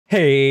Hey,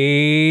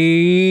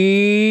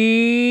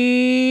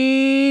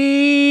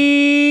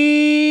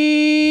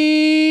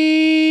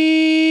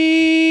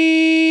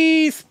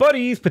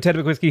 Spuddies,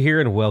 Potato Whiskey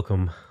here, and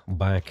welcome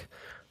back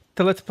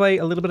to Let's Play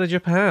a little bit of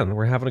Japan.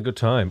 We're having a good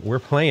time. We're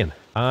playing,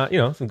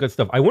 some good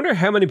stuff. I wonder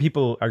how many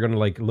people are going to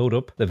like load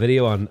up the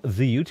video on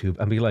the YouTube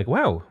and be like,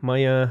 wow,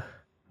 my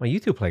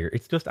YouTube player,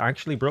 it's just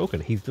actually broken.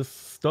 He's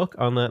just stuck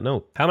on that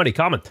note. How many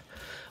comment?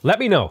 Let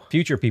me know,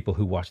 future people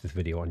who watch this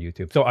video on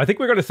YouTube. So I think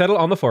we're going to settle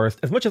on the forest.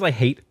 As much as I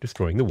hate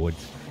destroying the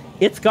woods,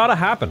 it's got to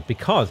happen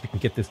because we can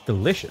get this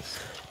delicious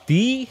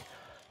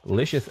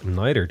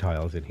niter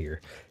tiles in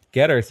here.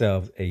 Get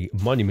ourselves a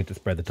monument to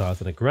spread the tiles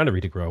and a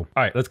granary to grow. All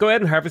right, let's go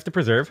ahead and harvest the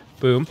preserve.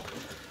 Boom.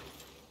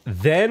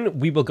 Then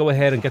we will go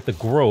ahead and get the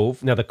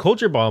grove. Now the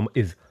culture bomb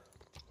is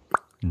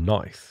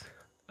nice.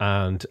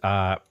 And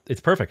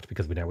it's perfect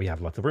because now we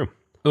have lots of room.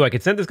 Oh, I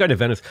could send this guy to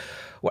Venice.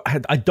 Well,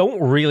 I don't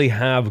really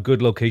have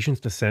good locations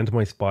to send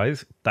my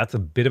spies. That's a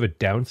bit of a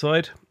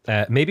downside.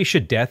 Maybe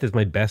Shadeth is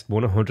my best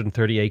one,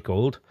 138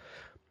 gold.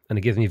 And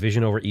it gives me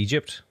vision over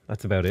Egypt.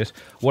 That's about it.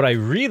 What I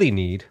really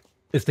need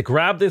is to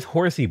grab this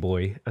horsey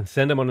boy and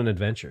send him on an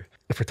adventure.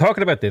 If we're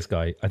talking about this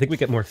guy, I think we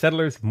get more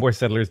settlers. More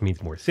settlers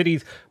means more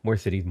cities. More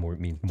cities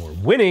means more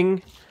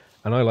winning.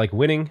 And I like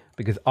winning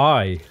because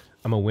I'm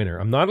a winner.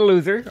 I'm not a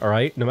loser, all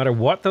right? No matter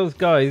what those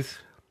guys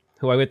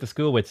who I went to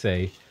school with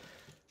say,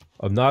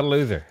 I'm not a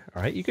loser,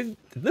 all right? You can,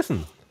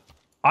 listen,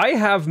 I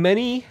have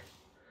many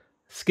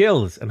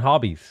skills and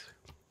hobbies,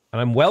 and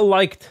I'm well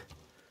liked.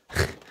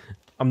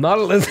 I'm not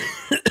a loser.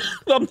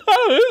 I'm not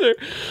a loser.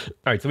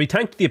 All right, so we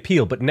tanked the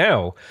appeal, but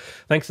now,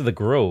 thanks to the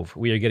grove,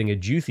 we are getting a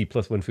juicy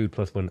 +1 food,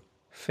 +1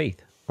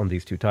 faith on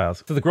these two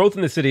tiles. So the growth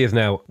in the city is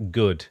now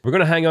good. We're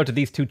going to hang on to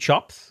these two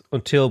chops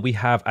until we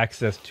have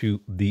access to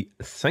the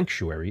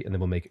sanctuary, and then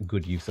we'll make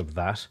good use of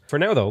that. For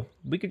now, though,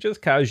 we could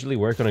just casually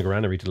work on a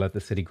granary to let the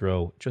city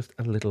grow just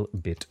a little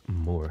bit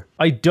more.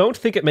 I don't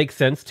think it makes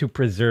sense to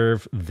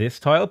preserve this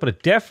tile, but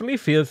it definitely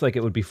feels like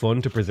it would be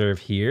fun to preserve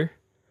here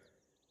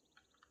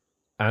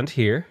and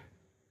here,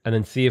 and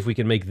then see if we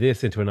can make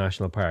this into a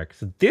national park.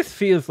 So this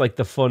feels like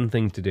the fun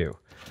thing to do.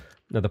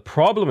 Now, the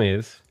problem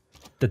is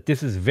that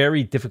this is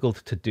very difficult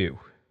to do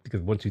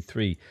because 1, 2,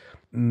 3,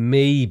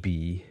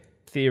 maybe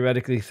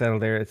theoretically settle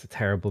there. It's a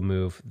terrible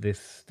move.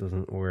 This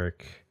doesn't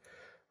work.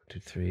 1, 2,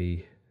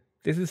 3.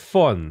 This is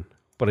fun,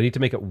 but I need to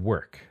make it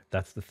work.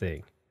 That's the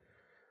thing.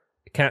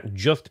 It can't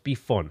just be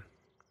fun.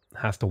 It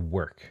has to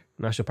work.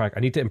 National park. I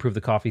need to improve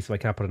the coffee, so I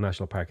can't put a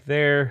national park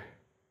there.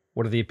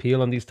 What are the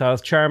appeal on these tiles?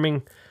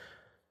 Charming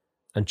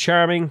and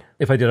charming.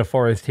 If I did a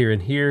forest here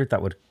and here,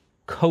 that would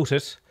coat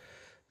it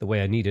the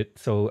way I need it.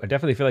 So I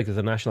definitely feel like there's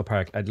a national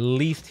park at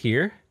least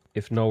here,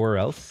 if nowhere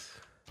else.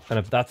 And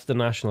if that's the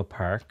national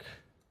park,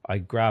 I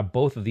grab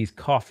both of these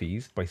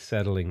coffees by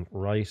settling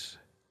right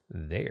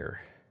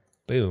there.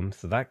 Boom.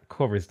 So that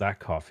covers that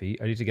coffee.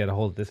 I need to get a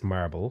hold of this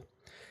marble.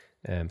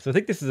 So I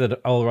think this is an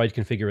all right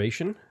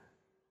configuration.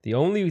 The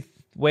only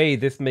way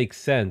this makes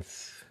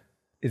sense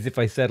is if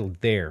I settle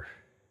there,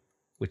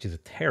 which is a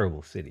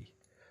terrible city.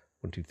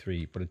 1, 2,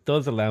 3. But it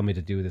does allow me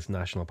to do this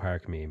national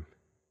park meme.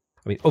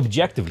 I mean,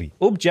 objectively,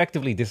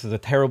 this is a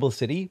terrible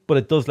city, but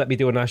it does let me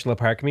do a national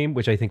park meme,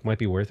 which I think might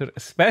be worth it,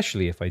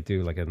 especially if I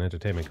do like an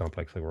entertainment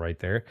complex like right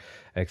there.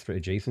 Extra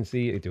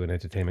adjacency, I do an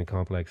entertainment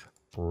complex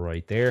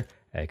right there,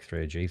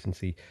 extra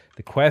adjacency.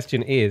 The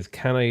question is,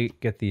 can I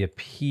get the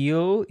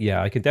appeal?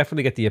 Yeah, I can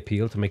definitely get the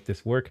appeal to make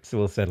this work. So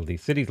we'll settle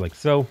these cities like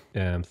so.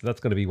 So that's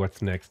going to be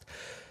what's next.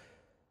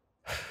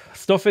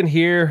 Stuff in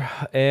here.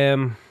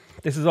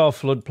 This is all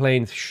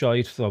floodplains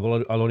shite, so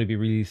I'll only be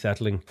really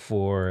settling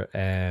for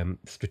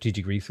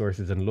strategic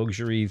resources and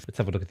luxuries. Let's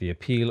have a look at the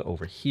appeal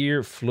over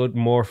here.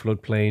 More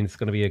floodplains. It's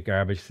going to be a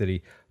garbage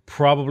city.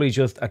 Probably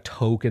just a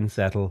token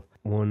settle.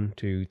 1,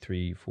 2,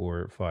 3,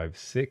 4, 5,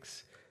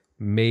 6.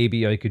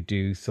 Maybe I could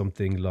do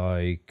something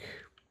like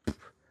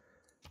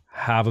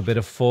have a bit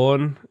of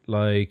fun,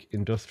 like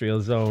industrial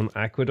zone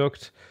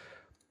aqueduct.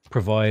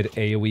 Provide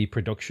AoE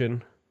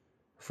production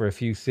for a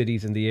few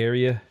cities in the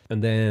area,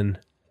 and then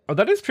oh,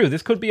 that is true.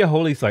 This could be a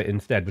holy site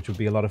instead, which would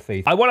be a lot of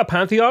faith. I want a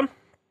pantheon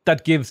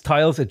that gives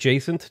tiles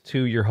adjacent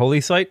to your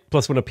holy site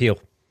 +1 appeal.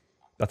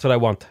 That's what I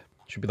want.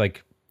 Should be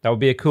like, that would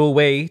be a cool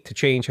way to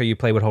change how you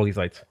play with holy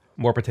sites.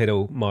 More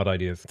potato mod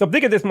ideas. So I'm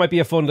thinking this might be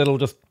a fun little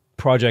just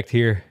project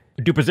here.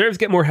 Do preserves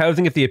get more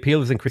housing if the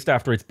appeal is increased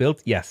after it's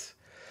built? Yes.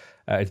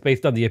 It's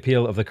based on the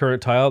appeal of the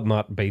current tile,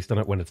 not based on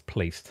it when it's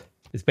placed.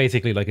 It's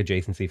basically like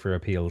adjacency for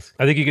appeals.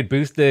 I think you could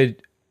boost the...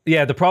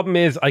 Yeah, the problem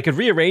is I could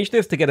rearrange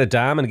this to get a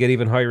dam and get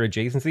even higher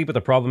adjacency, but the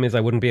problem is I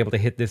wouldn't be able to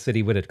hit this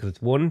city with it because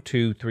it's 1,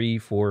 2, 3,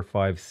 4,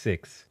 5,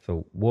 6.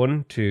 So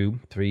 1, 2,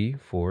 3,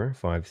 4,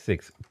 5,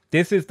 6.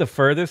 This is the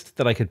furthest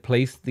that I could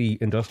place the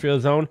industrial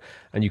zone,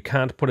 and you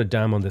can't put a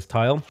dam on this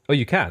tile. Oh,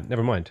 you can.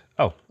 Never mind.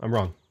 Oh, I'm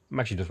wrong. I'm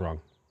actually just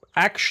wrong.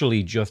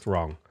 Actually just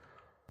wrong.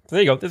 So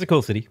there you go. There's a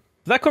cool city.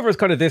 That covers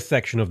kind of this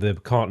section of the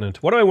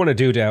continent. What do I want to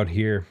do down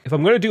here? If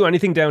I'm going to do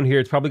anything down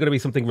here, it's probably going to be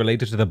something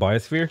related to the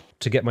biosphere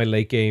to get my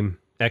late game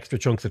extra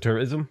chunks of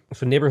tourism.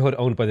 So neighborhood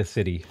owned by the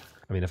city.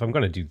 I mean, if I'm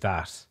going to do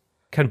that,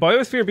 Can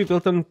biosphere be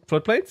built on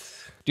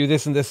floodplains? Do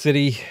this in this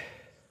city.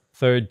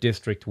 Third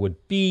district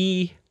would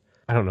be...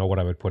 I don't know what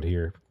I would put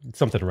here.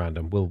 Something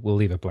random. We'll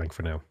leave it blank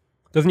for now.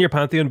 Doesn't your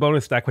Pantheon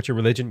bonus stack with your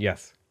religion?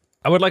 Yes.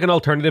 I would like an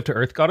alternative to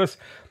Earth Goddess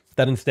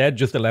that instead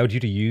just allowed you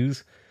to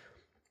use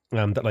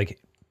that like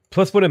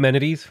 +1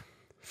 amenities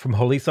from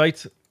holy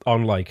sites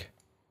on like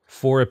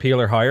 4 appeal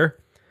or higher,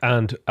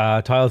 and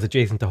tiles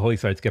adjacent to holy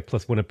sites get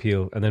 +1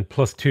 appeal, and then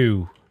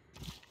 +2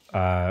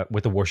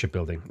 with the worship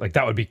building. Like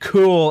that would be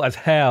cool as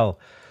hell.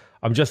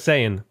 I'm just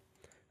saying,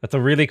 that's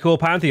a really cool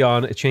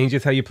Pantheon. It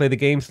changes how you play the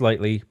game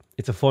slightly.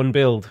 It's a fun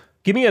build.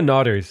 Give me a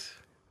nodders.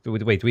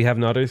 Wait, do we have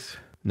nodders?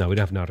 No, we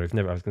don't have nodders.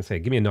 Never. I was gonna say,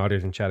 give me a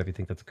nodders in chat if you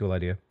think that's a cool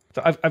idea.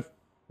 So I've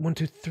 1,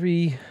 2,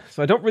 3.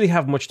 So I don't really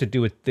have much to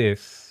do with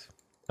this.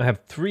 I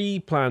have 3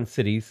 planned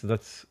cities. So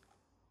that's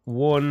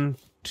 1,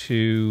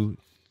 2,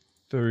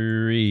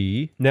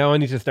 3. Now I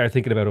need to start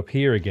thinking about up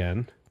here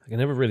again. I can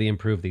never really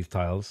improve these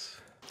tiles.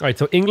 All right,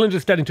 so England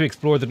is starting to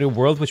explore the new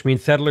world, which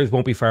means settlers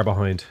won't be far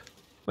behind.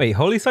 Wait,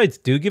 holy sites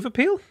do give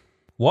appeal?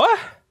 What?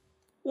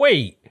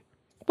 Wait,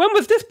 when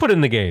was this put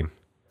in the game?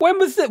 When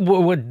was it?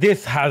 Well,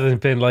 this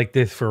hasn't been like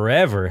this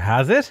forever,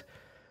 has it?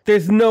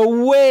 There's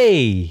no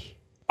way.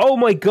 Oh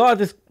my God,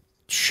 this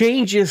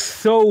changes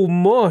so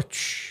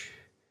much.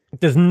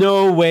 There's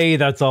no way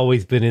that's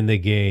always been in the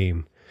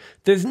game.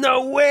 There's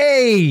no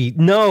way.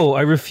 No,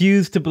 I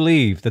refuse to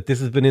believe that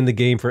this has been in the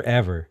game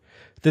forever.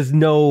 There's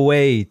no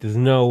way. There's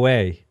no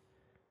way.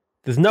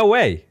 There's no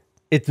way.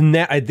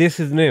 This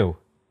is new.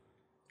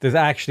 There's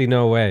actually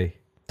no way.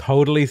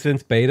 Totally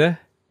since beta?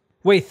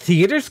 Wait,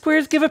 theater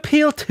squares give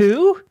appeal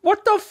too?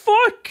 What the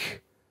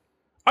fuck?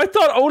 I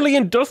thought only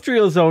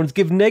industrial zones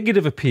give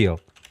negative appeal.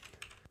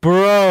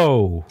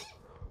 Bro.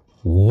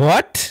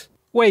 What?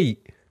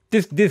 Wait,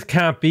 this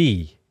can't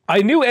be.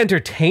 I knew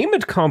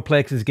entertainment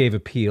complexes gave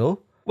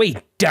appeal.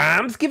 Wait,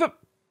 dams give a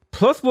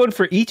 +1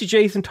 for each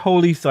adjacent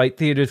holy site,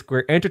 theater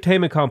square,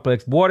 entertainment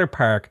complex, water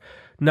park,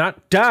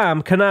 not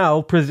dam,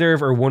 canal,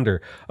 preserve, or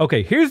wonder.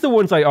 Okay, here's the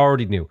ones I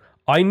already knew.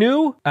 I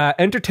knew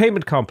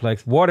entertainment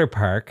complex, water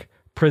park,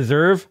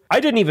 preserve. I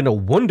didn't even know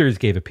wonders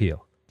gave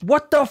appeal.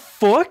 What the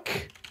fuck?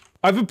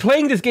 I've been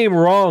playing this game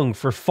wrong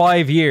for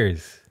 5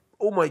 years.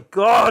 Oh my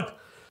God.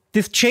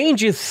 This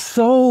changes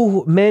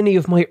so many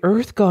of my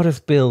Earth Goddess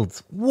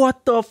builds.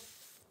 What the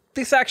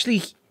this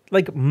actually,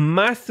 like,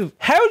 massive.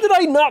 How did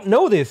I not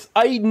know this?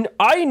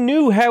 I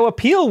knew how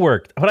appeal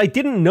worked, but I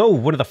didn't know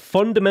one of the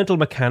fundamental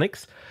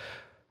mechanics.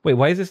 Wait,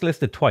 why is this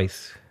listed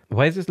twice?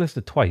 Why is this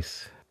listed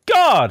twice?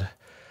 God!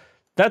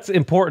 That's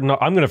important.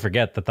 I'm going to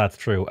forget that that's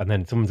true, and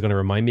then someone's going to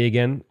remind me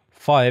again.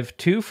 5,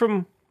 2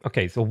 from...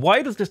 Okay, so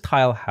why does this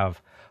tile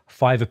have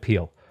 5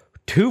 appeal?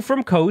 2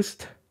 from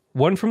coast,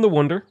 1 from the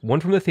wonder, 1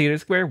 from the theater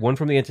square, 1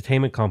 from the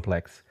entertainment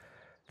complex.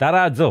 That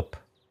adds up.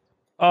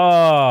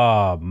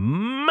 Oh,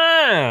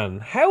 man.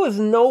 How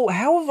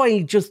have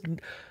I just...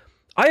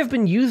 I have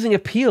been using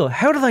appeal.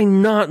 How did I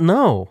not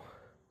know?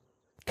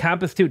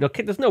 Campus 2. No,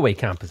 there's no way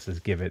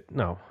campuses give it.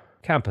 No,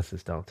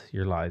 campuses don't.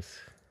 You're lies.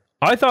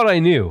 I thought I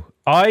knew.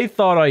 I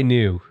thought I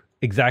knew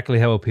exactly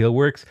how appeal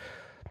works.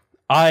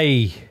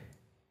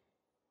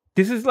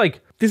 This is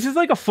like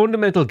a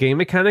fundamental game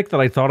mechanic that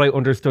I thought I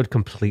understood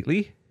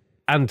completely.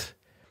 And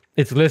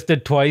it's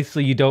listed twice so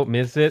you don't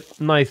miss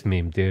it. Nice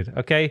meme, dude.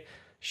 Okay?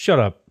 Shut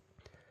up.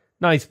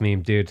 Nice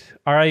meme, dude.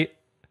 All right.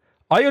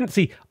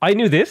 I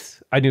knew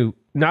this. I knew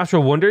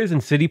natural wonders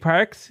and city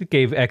parks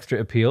gave extra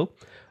appeal.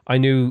 I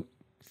knew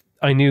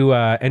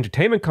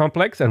entertainment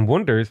complex and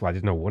wonders. Well, I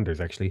didn't know wonders,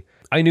 actually.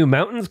 I knew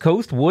mountains,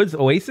 coast, woods,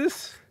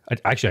 oasis.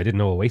 I didn't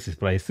know oasis,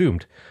 but I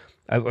assumed.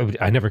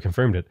 I never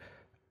confirmed it.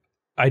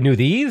 I knew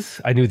these.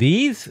 I knew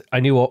these. I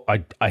knew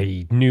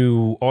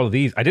all of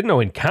these. I didn't know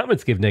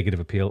encampments give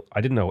negative appeal.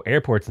 I didn't know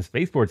airports and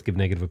spaceports give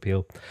negative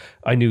appeal.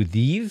 I knew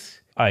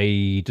these.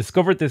 I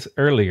discovered this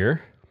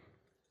earlier.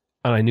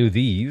 And I knew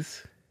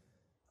these.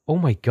 Oh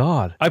my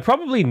God. I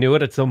probably knew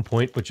it at some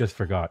point, but just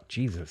forgot.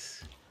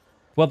 Jesus.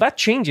 Well, that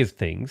changes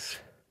things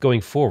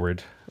going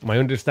forward. My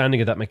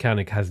understanding of that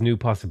mechanic has new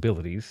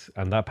possibilities,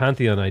 and that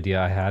Pantheon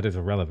idea I had is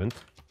irrelevant.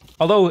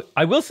 Although,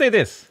 I will say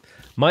this.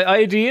 My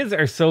ideas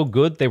are so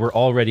good, they were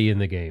already in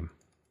the game.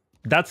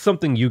 That's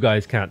something you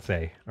guys can't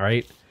say, all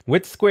right?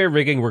 With square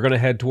rigging, we're going to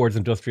head towards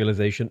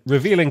industrialization.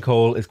 Revealing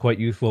coal is quite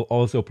useful.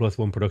 Also,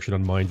 +1 production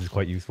on mines is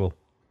quite useful.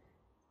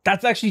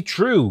 That's actually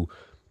true.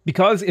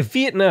 Because if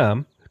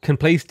Vietnam can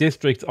place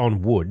districts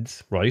on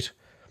woods, right?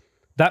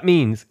 That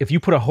means if you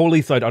put a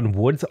holy site on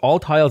woods, all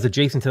tiles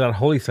adjacent to that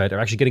holy site are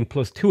actually getting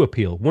 +2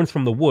 appeal. One's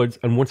from the woods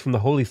and one's from the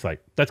holy site.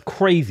 That's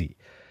crazy.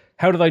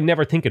 How did I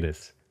never think of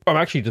this? I'm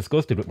actually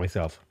disgusted with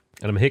myself.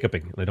 And I'm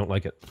hiccuping, and I don't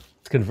like it.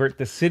 Let's convert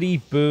the city.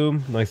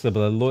 Boom. Nice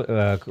little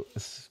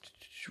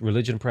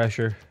religion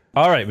pressure.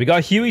 All right, we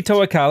got Huey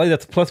Toakali.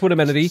 That's +1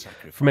 amenity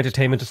from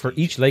entertainment for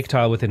each lake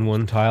tile within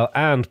one tile,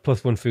 and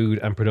 +1 food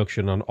and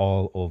production on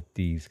all of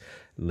these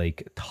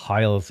lake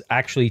tiles.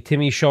 Actually,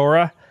 Timmy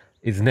Shora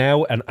is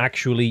now an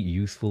actually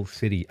useful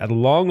city. At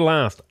long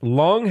last,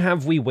 long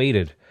have we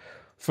waited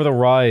for the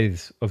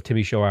rise of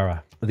Timmy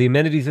Shora. The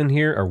amenities in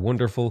here are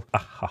wonderful. Ah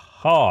ha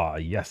ha,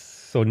 yes.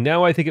 So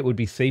now I think it would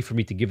be safe for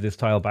me to give this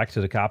tile back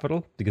to the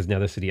capital, because now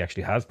the city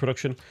actually has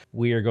production.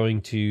 We are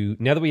going to,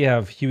 now that we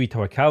have Huey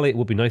Tawakale, it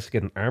would be nice to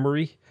get an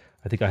armory.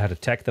 I think I had a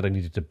tech that I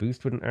needed to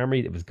boost with an armory.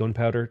 It was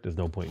gunpowder. There's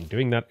no point in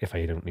doing that if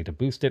I don't need to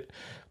boost it.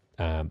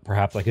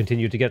 Perhaps I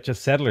continue to get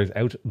just settlers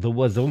out the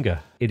wazunga.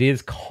 It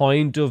is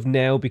kind of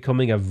now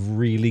becoming a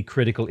really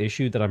critical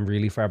issue that I'm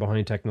really far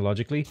behind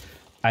technologically.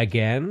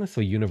 Again,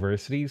 so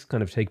universities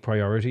kind of take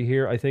priority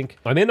here, I think.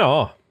 I'm in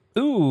awe.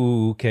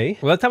 Ooh, okay.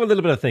 Well, let's have a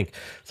little bit of think.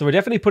 So we're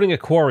definitely putting a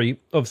quarry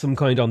of some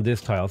kind on this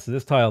tile. So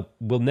this tile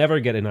will never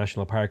get a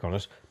national park on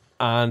it.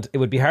 And it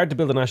would be hard to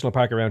build a national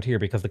park around here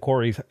because the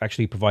quarries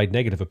actually provide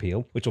negative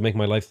appeal, which will make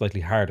my life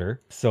slightly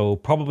harder. So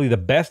probably the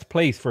best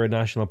place for a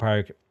national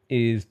park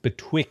is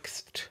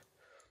betwixt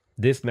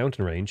this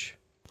mountain range.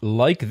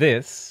 Like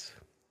this,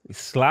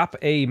 slap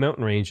a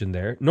mountain range in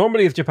there.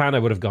 Normally, if Japan, I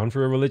would have gone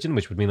for a religion,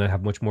 which would mean I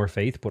have much more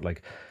faith, but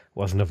like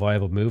wasn't a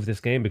viable move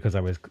this game because I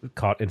was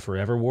caught in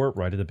forever war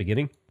right at the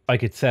beginning. I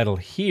could settle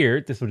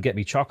here. This would get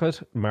me chocolate,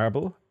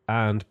 marble,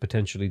 and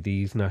potentially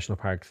these national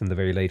parks in the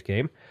very late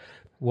game.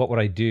 What would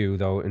I do,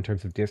 though, in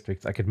terms of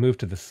districts? I could move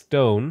to the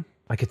stone.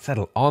 I could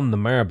settle on the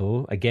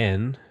marble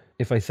again.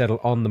 If I settle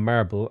on the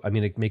marble, I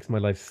mean, it makes my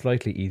life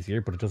slightly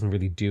easier, but it doesn't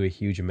really do a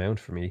huge amount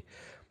for me.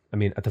 I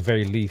mean, at the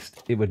very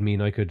least, it would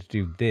mean I could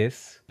do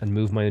this and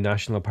move my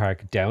national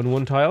park down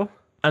one tile.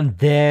 And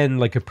then,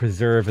 like, a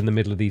preserve in the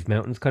middle of these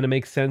mountains kind of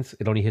makes sense.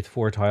 It only hits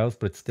 4 tiles,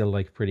 but it's still,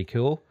 like, pretty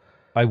cool.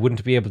 I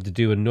wouldn't be able to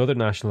do another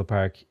national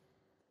park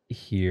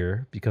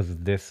here because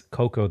of this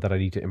cocoa that I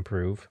need to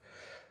improve.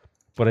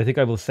 But I think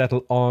I will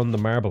settle on the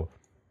marble.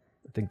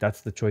 I think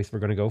that's the choice we're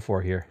going to go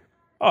for here.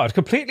 Oh, it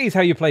completely is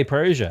how you play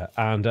Persia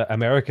and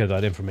America,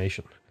 that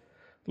information.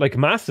 Like,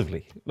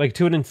 massively. Like,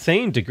 to an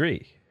insane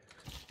degree.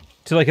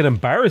 To, like, an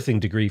embarrassing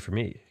degree for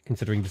me,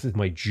 considering this is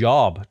my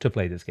job to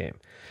play this game.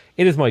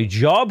 It is my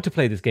job to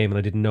play this game, and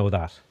I didn't know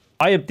that.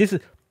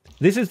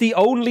 This is the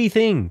only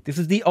thing. This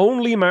is the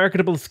only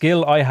marketable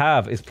skill I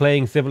have, is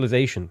playing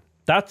Civilization.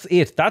 That's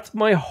it. That's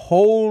my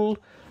whole,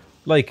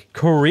 like,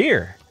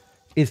 career,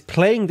 is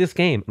playing this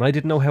game, and I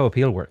didn't know how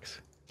appeal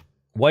works.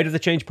 Why does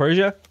it change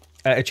Persia?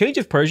 It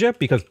changes Persia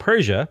because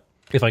Persia,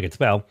 if I could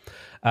spell,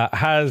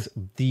 has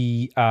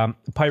the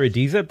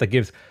Pyrodisa that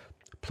gives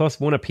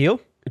 +1 appeal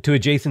to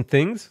adjacent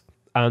things.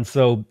 And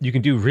so you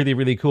can do really,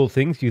 really cool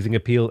things using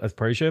appeal as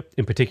Persia,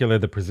 in particular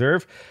the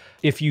preserve.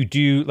 If you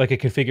do like a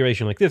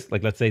configuration like this,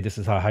 like let's say this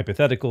is a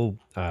hypothetical,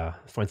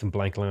 find some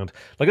blank land.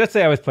 Like let's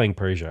say I was playing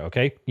Persia,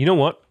 okay? You know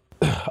what?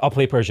 I'll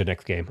play Persia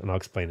next game and I'll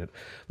explain it.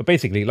 But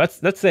basically, let's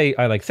say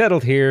I like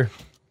settled here.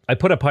 I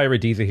put a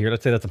Pyrodisa here.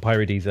 Let's say that's a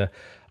Pyrodisa.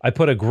 I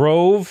put a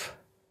grove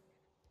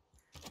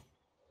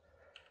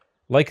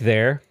like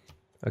there,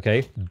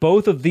 okay?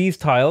 Both of these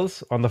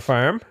tiles on the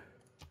farm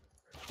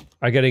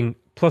are getting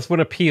 +1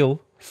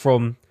 appeal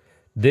from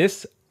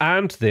this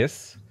and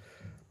this.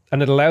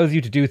 And it allows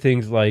you to do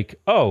things like,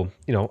 oh,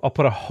 you know, I'll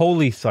put a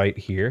holy site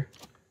here,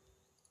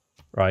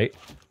 right?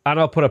 And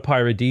I'll put a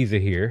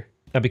Pyrodisa here.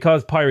 And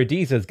because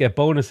Pyrodisas get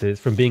bonuses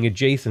from being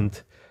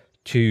adjacent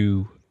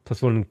to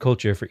 +1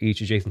 culture for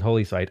each adjacent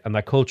holy site, and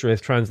that culture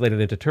is translated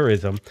into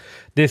tourism,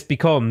 this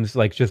becomes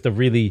like just a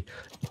really...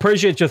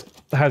 Persia just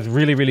has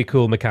really, really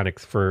cool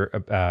mechanics for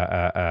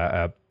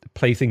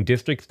placing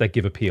districts that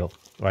give appeal,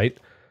 right?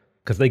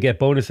 Because they get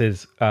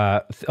bonuses.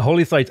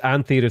 Holy sites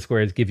and theater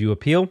squares give you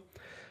appeal,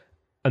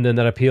 and then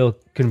that appeal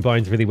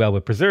combines really well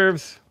with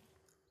preserves,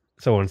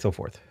 so on and so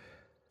forth.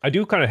 I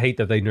do kind of hate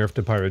that they nerfed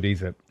the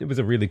Pyrodisa. It was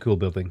a really cool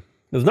building.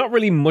 There's not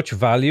really much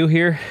value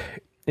here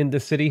in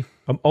this city.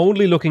 I'm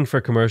only looking for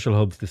commercial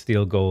hubs to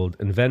steal gold,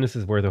 and Venice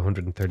is worth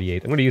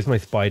 138. I'm going to use my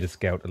spy to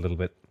scout a little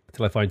bit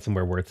until I find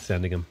somewhere worth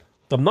sending him.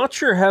 I'm not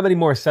sure how many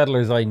more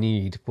settlers I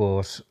need,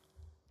 but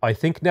I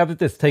think now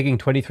that it's taking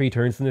 23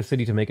 turns in this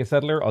city to make a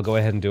settler, I'll go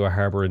ahead and do a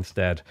harbour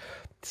instead.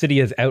 The city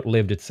has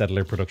outlived its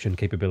settler production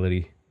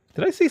capability.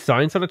 Did I see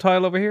science on a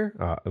tile over here?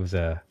 It was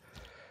a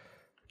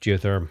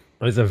geotherm.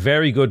 There's a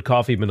very good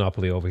coffee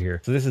monopoly over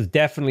here. So this is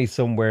definitely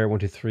somewhere, 1,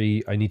 2,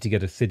 3. I need to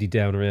get a city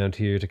down around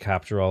here to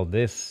capture all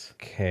this.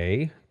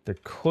 Okay. There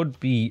could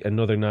be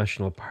another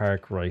national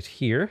park right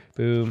here.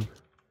 Boom.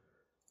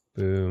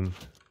 Boom.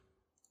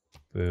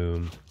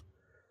 Boom.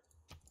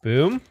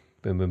 Boom.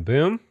 Boom, boom,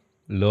 boom.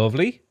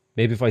 Lovely.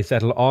 Maybe if I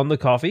settle on the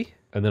coffee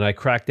and then I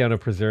crack down a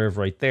preserve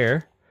right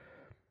there.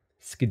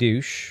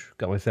 Skadoosh.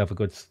 Got myself a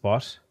good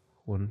spot.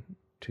 1,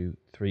 2,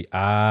 3.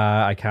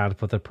 I can't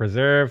put the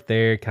preserve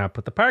there. Can't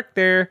put the park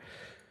there. Do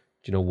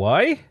you know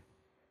why?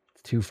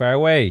 It's too far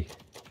away.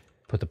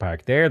 Put the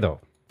park there though.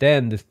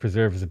 Then this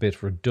preserve is a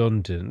bit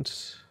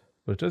redundant,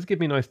 but it does give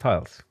me nice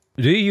tiles.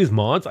 Do you use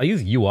mods? I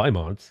use UI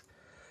mods,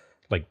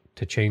 like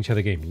to change how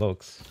the game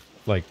looks.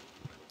 Like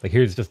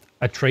here's just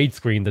a trade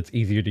screen that's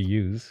easier to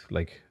use.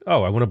 Like,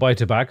 oh, I want to buy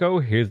tobacco.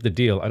 Here's the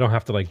deal. I don't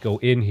have to like go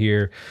in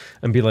here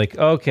and be like,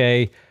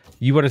 okay,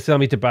 you want to sell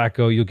me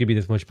tobacco, you'll give me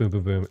this much, boom,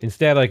 boom, boom.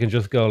 Instead, I can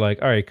just go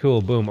like, all right,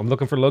 cool, boom. I'm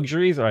looking for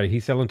luxuries. All right,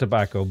 he's selling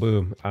tobacco,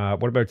 boom.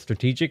 What about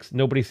strategics?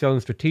 Nobody's selling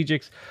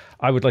strategics.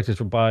 I would like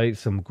to buy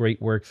some great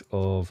works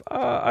of,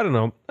 I don't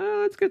know,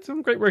 let's get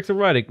some great works of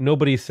writing.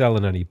 Nobody's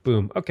selling any.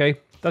 Boom. Okay,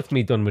 that's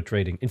me done with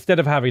trading. Instead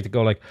of having to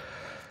go like,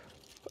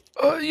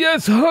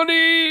 yes,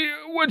 honey,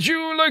 would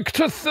you like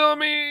to sell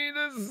me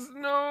this?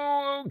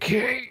 No,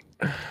 okay.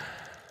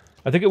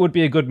 I think it would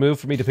be a good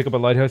move for me to pick up a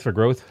lighthouse for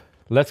growth.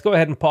 Let's go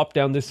ahead and pop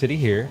down this city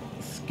here.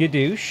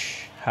 Skadoosh.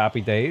 Happy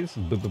days.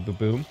 Boom, boom, boom,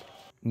 boom.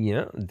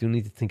 Yeah, I do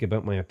need to think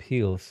about my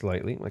appeal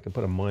slightly. I can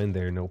put a mine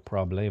there, no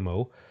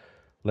problemo.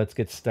 Let's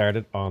get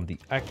started on the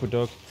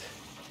aqueduct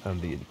and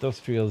the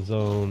industrial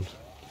zone.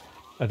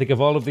 I think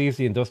of all of these,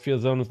 the industrial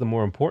zone is the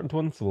more important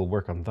one, so we'll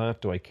work on that.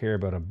 Do I care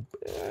about a...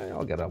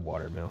 I'll get a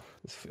watermill.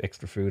 There's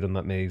extra food on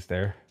that maize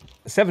there.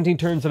 17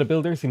 turns on a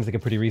builder seems like a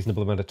pretty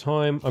reasonable amount of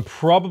time. I'm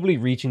probably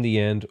reaching the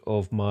end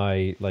of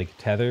my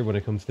tether when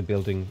it comes to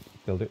building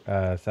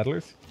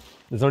settlers.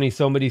 There's only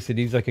so many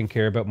cities I can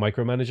care about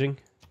micromanaging.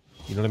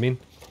 You know what I mean?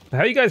 How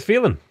are you guys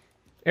feeling?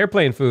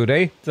 Airplane food,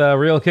 eh? It's a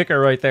real kicker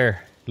right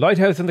there.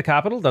 Lighthouse in the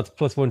capital, that's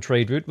 +1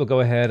 trade route. We'll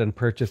go ahead and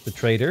purchase the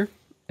trader.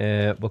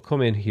 We'll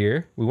come in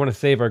here. We want to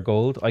save our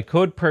gold. I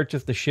could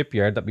purchase the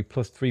shipyard. That'd be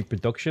 +3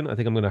 production. I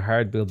think I'm going to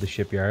hard build the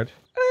shipyard.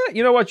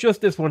 You know what?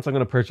 Just this once I'm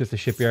going to purchase the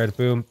shipyard.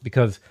 Boom.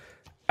 Because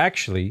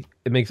actually,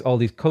 it makes all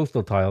these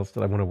coastal tiles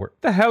that I want to work.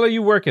 The hell are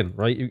you working?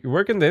 Right? You're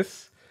working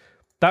this.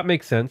 That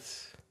makes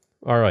sense.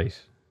 All right.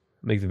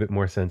 Makes a bit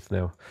more sense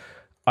now.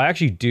 I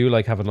actually do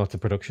like having lots of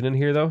production in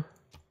here though.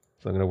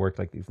 So I'm going to work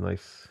like these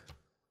nice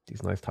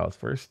tiles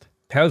first.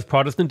 How's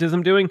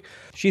Protestantism doing?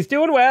 She's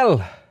doing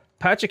well.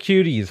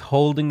 Pachacuti is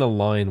holding the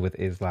line with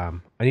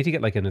Islam. I need to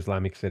get like an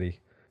Islamic city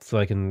so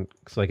I can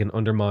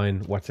undermine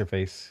what's her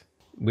face,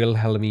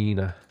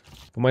 Wilhelmina.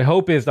 But my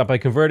hope is that by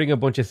converting a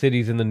bunch of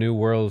cities in the New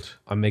World,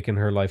 I'm making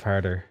her life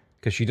harder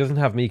because she doesn't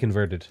have me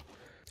converted.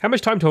 How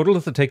much time total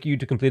does it take you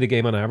to complete a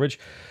game on average?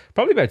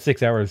 Probably about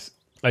 6 hours,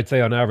 I'd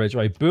say on average.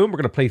 Right, boom, we're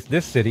going to place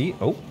this city.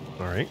 Oh,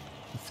 all right.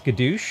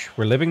 Skadoosh.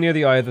 We're living near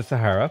the Eye of the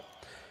Sahara.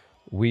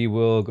 We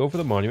will go for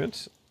the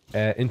monument.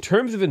 In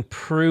terms of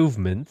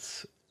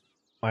improvements,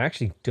 I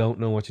actually don't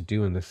know what to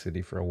do in this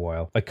city for a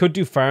while. I could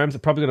do farms. I'm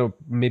probably going to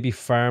maybe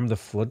farm the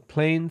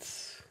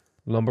floodplains,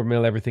 lumber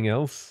mill, everything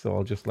else. So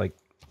I'll just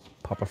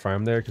pop a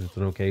farm there because it's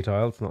an okay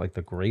tile. It's not like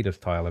the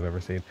greatest tile I've ever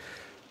seen.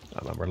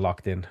 Oh, man, we're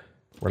locked in.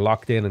 We're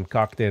locked in and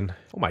cocked in.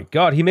 Oh my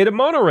God, he made a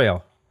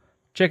monorail.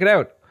 Check it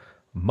out.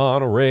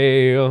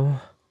 Monorail.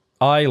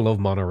 I love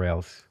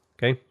monorails.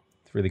 Okay,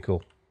 it's really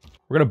cool.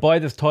 We're going to buy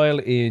this tile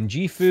in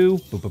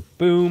Gifu. Boom, boom,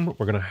 boom.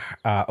 We're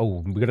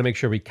going to make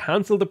sure we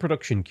cancel the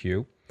production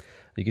queue.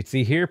 You can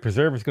see here,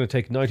 preserve is going to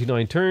take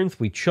 99 turns.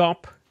 We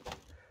chop.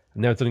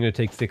 Now it's only going to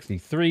take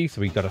 63.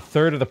 So we got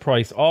 1/3 of the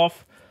price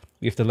off.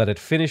 We have to let it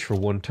finish for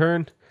 1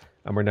 turn.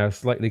 And we're now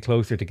slightly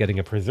closer to getting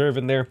a preserve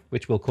in there,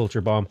 which will culture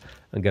bomb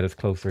and get us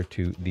closer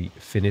to the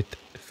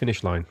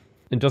finish line.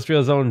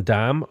 Industrial zone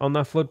dam on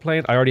that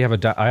floodplain. I already have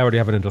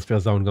an industrial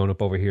zone going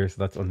up over here, so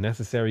that's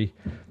unnecessary.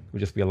 It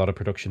would just be a lot of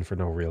production for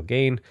no real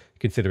gain,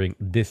 considering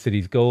this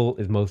city's goal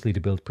is mostly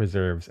to build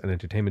preserves and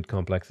entertainment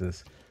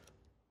complexes.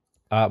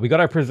 We got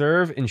our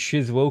preserve in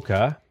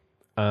Shizuoka,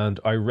 and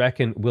I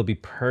reckon we'll be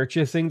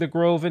purchasing the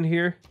grove in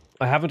here.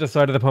 I haven't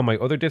decided upon my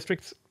other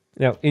districts.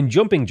 Now, in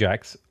Jumping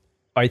Jacks,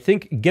 I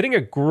think getting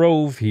a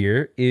grove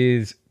here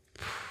is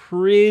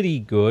pretty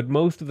good.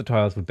 Most of the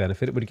tiles would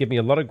benefit. It would give me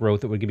a lot of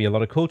growth, it would give me a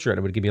lot of culture, and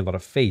it would give me a lot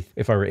of faith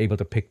if I were able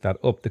to pick that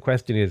up. The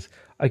question is,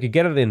 I could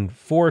get it in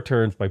 4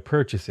 turns by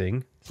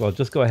purchasing, so I'll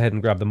just go ahead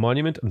and grab the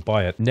monument and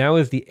buy it. Now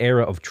is the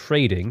era of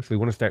trading, so we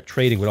want to start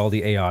trading with all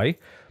the AI.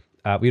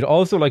 We'd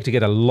also like to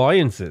get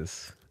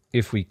alliances,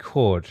 if we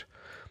could.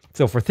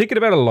 So if we're thinking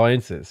about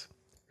alliances,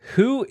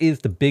 who is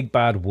the big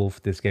bad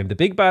wolf this game? The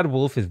big bad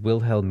wolf is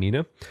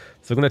Wilhelmina.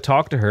 So I'm going to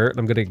talk to her, and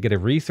I'm going to get a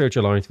research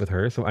alliance with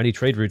her. So any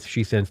trade routes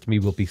she sends to me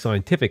will be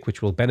scientific,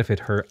 which will benefit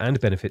her and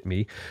benefit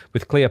me.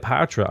 With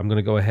Cleopatra, I'm going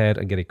to go ahead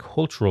and get a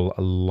cultural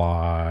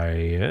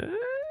alliance.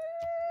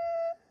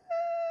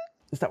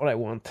 Is that what I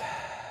want?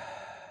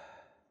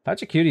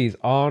 Pachacuti is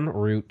en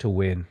route to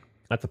win.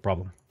 That's a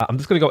problem. I'm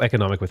just going to go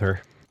economic with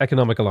her.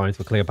 Economic alliance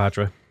with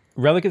Cleopatra.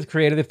 Relic is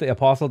created if the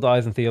apostle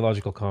dies in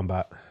theological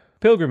combat.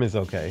 Pilgrim is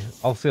okay.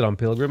 I'll sit on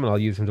Pilgrim and I'll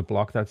use him to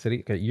block that city.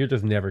 Okay, you're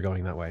just never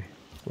going that way.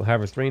 We'll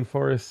harvest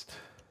rainforest.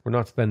 We're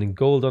not spending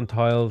gold on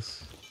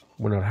tiles.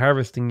 We're not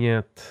harvesting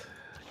yet.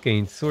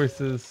 Gain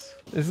sources.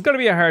 This is going to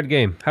be a hard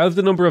game. How's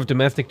the number of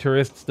domestic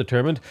tourists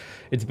determined?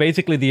 It's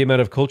basically the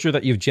amount of culture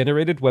that you've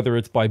generated, whether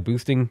it's by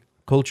boosting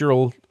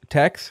cultural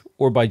techs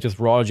or by just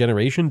raw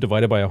generation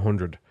divided by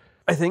 100.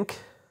 I think.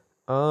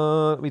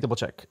 Let me double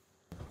check.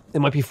 It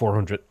might be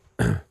 400.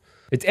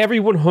 It's every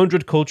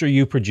 100 culture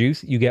you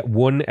produce, you get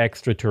 1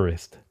 extra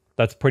tourist.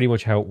 That's pretty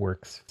much how it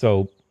works.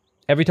 So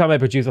every time I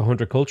produce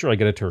 100 culture, I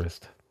get a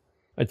tourist.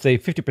 I'd say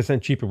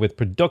 50% cheaper with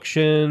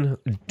production,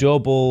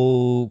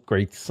 double,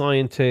 great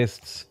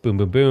scientists, boom,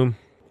 boom, boom.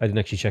 I didn't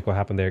actually check what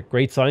happened there.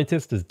 Great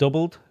scientist is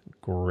doubled.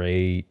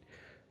 Great.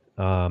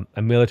 And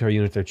military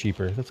units are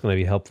cheaper. That's going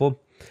to be helpful.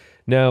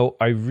 Now,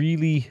 I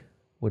really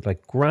would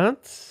like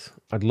grants.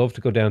 I'd love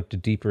to go down to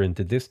deeper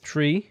into this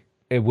tree.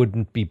 It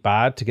wouldn't be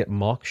bad to get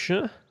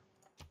Moksha.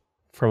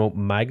 Promote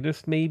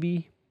Magnus,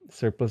 maybe.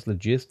 Surplus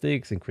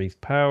logistics,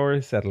 increased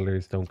power,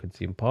 settlers don't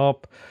consume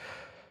pop.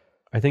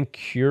 I think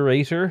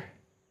curator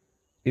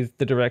is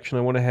the direction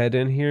I want to head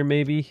in here,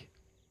 maybe.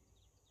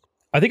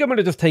 I think I'm going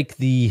to just take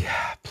the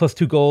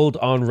 +2 gold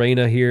on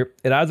Reina here.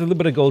 It adds a little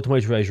bit of gold to my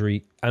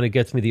treasury, and it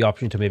gets me the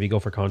option to maybe go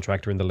for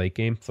contractor in the late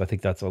game. So I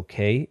think that's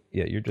okay.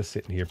 Yeah, you're just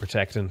sitting here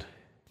protecting,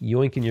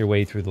 yoinking your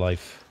way through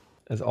life,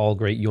 as all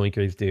great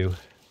yoinkers do.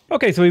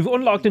 Okay, so we've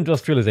unlocked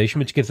industrialization,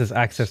 which gives us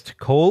access to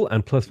coal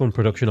and +1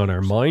 production on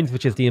our mines,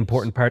 which is the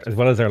important part, as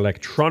well as our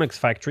electronics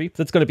factory.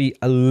 So that's going to be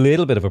a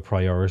little bit of a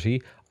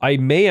priority. I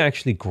may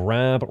actually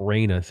grab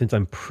Reina, since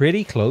I'm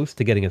pretty close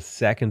to getting a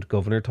second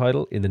governor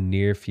title in the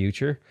near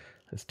future.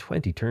 There's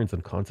 20 turns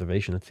on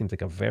conservation. That seems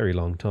like a very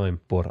long time,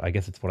 but I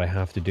guess it's what I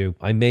have to do.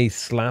 I may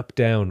slap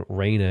down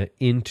Reina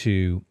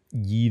into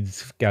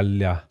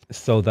Yidzgala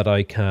so that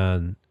I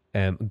can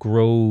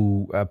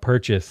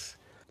purchase.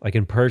 I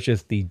can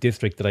purchase the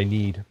district that I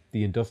need,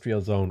 the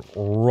industrial zone,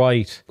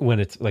 right when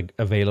it's like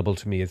available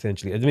to me,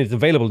 essentially. I mean, it's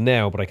available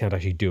now, but I can't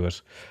actually do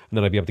it. And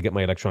then I'll be able to get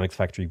my electronics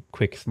factory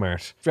quick,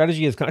 smart.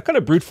 Strategy is kind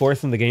of brute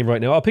force in the game right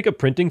now. I'll pick up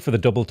printing for the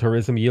double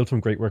tourism yield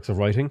from great works of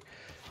writing.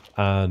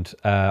 And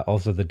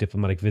also the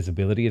diplomatic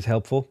visibility is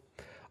helpful.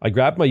 I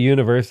grabbed my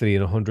university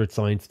in 100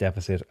 science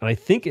deficit, and I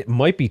think it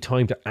might be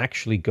time to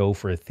actually go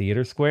for a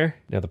theatre square.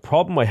 Now, the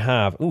problem I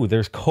have,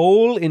 there's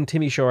coal in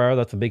Timisoara.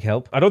 That's a big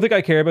help. I don't think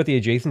I care about the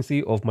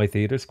adjacency of my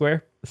theatre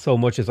square so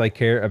much as I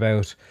care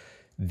about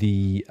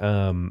the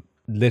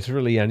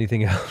literally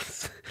anything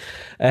else.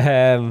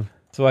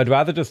 So I'd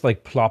rather just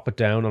like plop it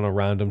down on a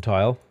random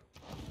tile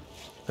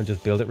and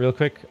just build it real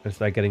quick and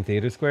start getting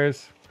theatre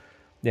squares.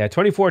 Yeah,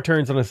 24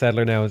 turns on a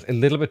settler now is a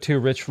little bit too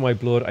rich for my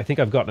blood. I think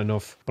I've gotten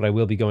enough, but I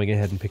will be going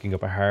ahead and picking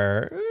up a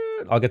har.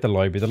 I'll get the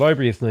library. The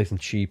library is nice and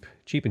cheap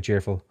and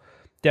cheerful.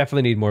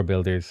 Definitely need more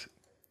builders.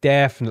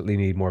 Definitely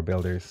need more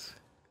builders.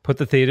 Put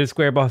the theatre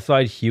square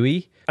beside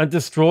Huey and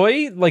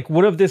destroy like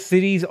one of this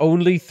city's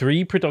only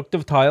 3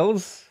 productive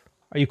tiles.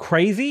 Are you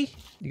crazy?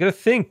 You gotta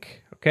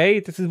think, okay?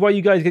 This is why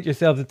you guys get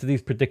yourselves into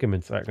these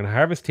predicaments. All right, I'm gonna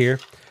harvest here.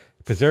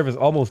 Preserve is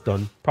almost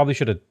done. Probably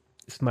should have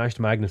smashed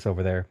Magnus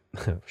over there.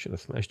 Should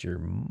have smashed your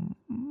mom.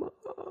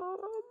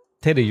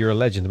 Teddy, you're a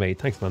legend, mate.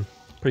 Thanks, man.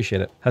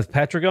 Appreciate it. Has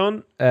Petra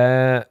gone?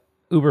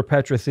 Uber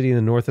Petra city in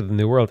the north of the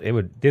New World.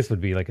 This would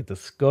be like a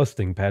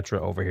disgusting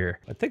Petra over here.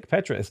 I think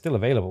Petra is still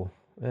available.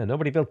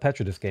 Nobody built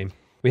Petra this game.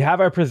 We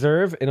have our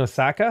preserve in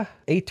Osaka.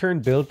 8-turn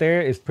build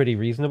there is pretty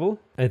reasonable.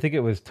 I think it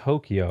was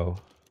Tokyo.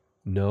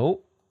 No,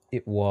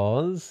 it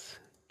was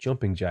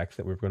Jumping Jacks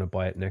that we're going to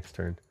buy it next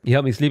turn. You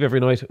help me sleep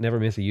every night, never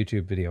miss a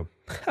YouTube video.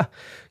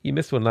 You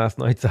missed one last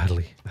night,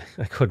 sadly.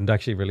 I couldn't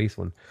actually release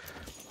one.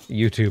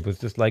 YouTube was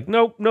just like,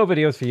 nope, no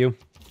videos for you.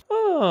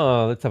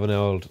 Oh, let's have an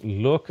old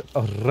look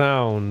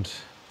around.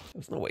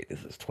 There's no way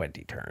this is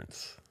 20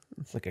 turns.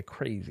 It's like a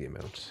crazy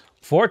amount.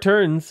 4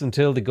 turns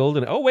until the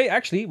golden... Oh, wait,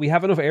 actually, we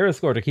have enough era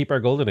score to keep our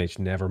golden age.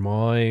 Never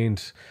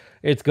mind.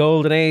 It's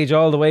golden age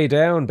all the way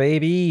down,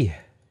 baby.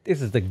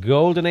 This is the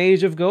golden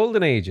age of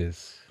golden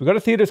ages. We've got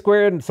a theatre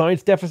square and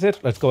science deficit.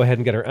 Let's go ahead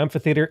and get our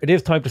amphitheatre. It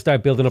is time to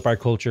start building up our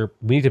culture.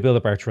 We need to build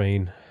up our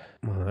train.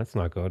 Oh, that's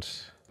not good.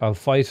 I'll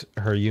fight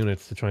her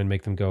units to try and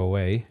make them go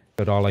away.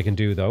 That's all I can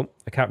do, though.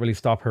 I can't really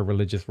stop her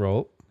religious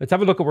role. Let's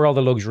have a look at where all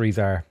the luxuries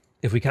are.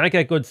 If we can't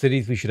get good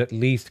cities, we should at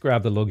least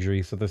grab the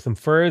luxuries. So there's some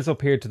furs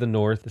up here to the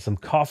north. There's some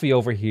coffee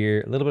over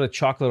here. A little bit of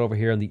chocolate over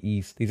here on the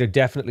east. These are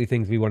definitely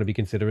things we want to be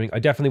considering. I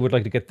definitely would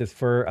like to get this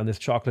fur and this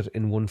chocolate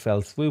in one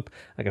fell swoop.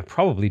 I could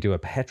probably do a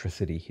Petra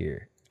city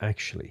here,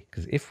 actually.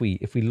 Because if we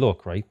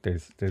look, right,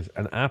 there's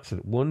an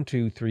absolute 1,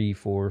 2, 3,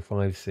 4,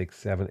 5, 6,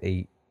 7,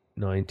 8,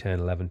 9, 10,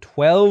 11,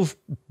 12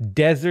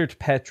 desert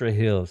Petra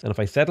hills. And if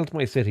I settled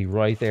my city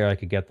right there, I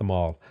could get them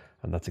all.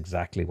 And that's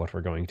exactly what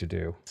we're going to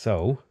do.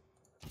 So...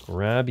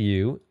 grab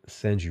you,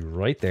 send you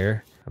right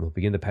there, and we'll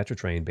begin the Petra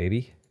train,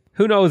 baby.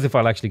 Who knows if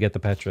I'll actually get the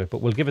Petra, but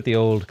we'll give it the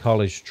old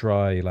college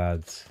try,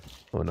 lads.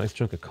 Oh, a nice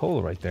chunk of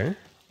coal right there.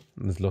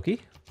 That's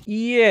lucky.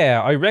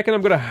 Yeah, I reckon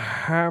I'm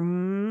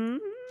gonna...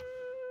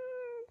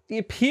 The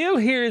appeal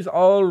here is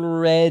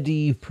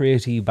already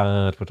pretty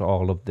bad with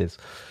all of this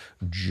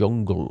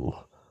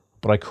jungle.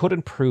 But I could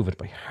improve it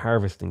by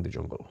harvesting the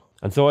jungle.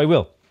 And so I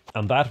will.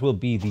 And that will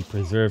be the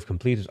preserve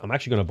completed. I'm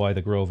actually going to buy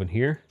the grove in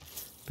here,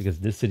 because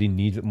this city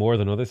needs it more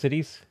than other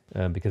cities.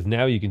 Because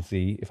now you can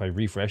see, if I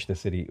refresh the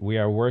city, we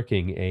are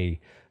working a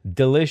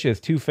delicious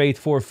 2 faith,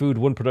 4 food,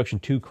 1 production,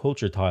 2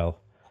 culture tile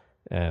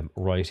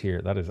right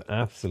here. That is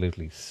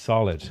absolutely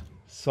solid.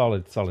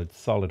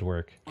 Solid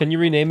work. Can you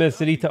rename a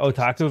city to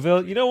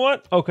Otakuville? You know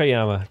what?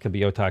 Okayama can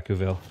be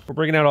Otakuville. We're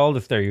bringing out all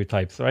the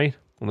stereotypes, right?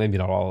 Well, maybe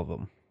not all of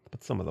them,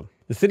 but some of them.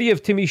 The city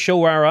of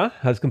Timisoara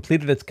has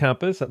completed its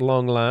campus at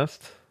long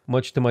last,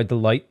 much to my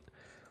delight.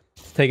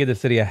 It's taken the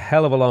city a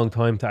hell of a long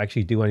time to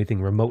actually do anything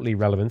remotely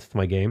relevant to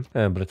my game,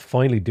 but it's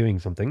finally doing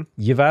something.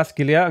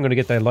 Yvaskilia, I'm going to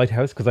get that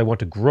lighthouse because I want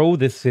to grow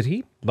this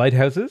city.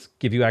 Lighthouses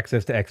give you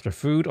access to extra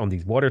food on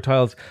these water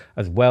tiles,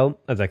 as well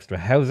as extra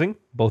housing,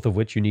 both of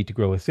which you need to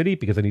grow a city,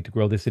 because I need to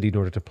grow this city in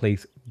order to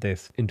place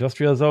this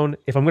industrial zone.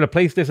 If I'm going to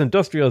place this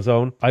industrial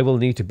zone, I will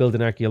need to build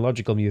an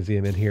archaeological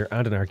museum in here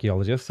and an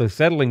archaeologist, so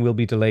settling will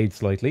be delayed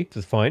slightly, which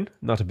is fine,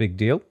 not a big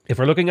deal. If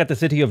we're looking at the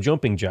city of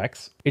Jumping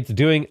Jacks, it's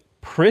doing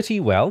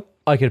pretty well.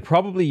 I could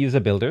probably use a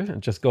builder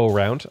and just go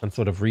around and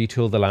sort of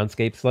retool the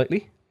landscape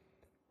slightly.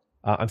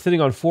 I'm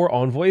sitting on 4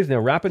 envoys.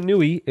 Now, Rapa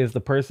Nui is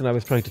the person I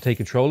was trying to take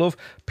control of,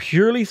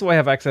 purely so I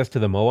have access to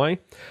the Moai.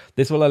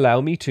 This will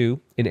allow me to,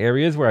 in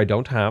areas where I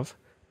don't have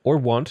or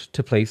want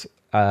to place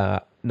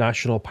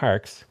national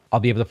parks,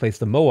 I'll be able to place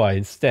the Moai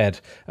instead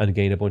and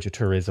gain a bunch of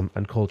tourism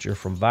and culture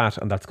from that.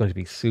 And that's going to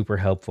be super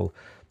helpful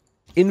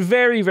in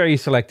very, very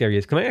select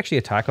areas. Can I actually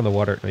attack on the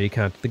water? No, you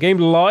can't. The game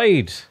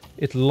lied.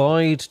 It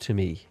lied to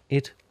me.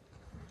 It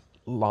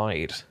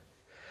lied.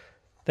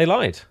 They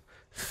lied.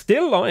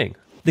 Still lying.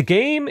 The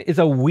game is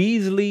a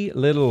weaselly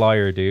little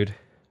liar, dude.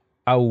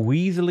 A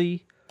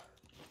weaselly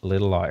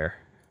little liar.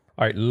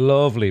 All right,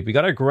 lovely. We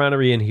got our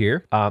granary in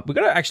here. We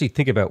got to actually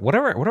think about what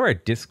are our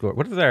Discord?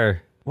 What is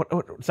our what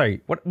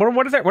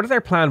is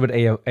our plan with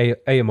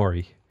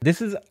Aomori?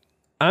 This is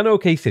an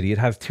okay city. It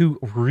has 2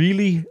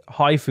 really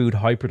high food,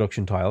 high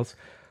production tiles.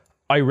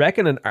 I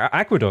reckon an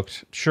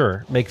aqueduct,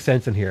 sure, makes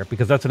sense in here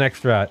because that's an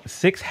extra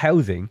 6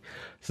 housing.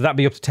 So that'd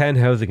be up to 10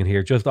 housing in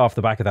here just off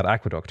the back of that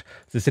aqueduct.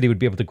 So the city would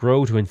be able to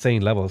grow to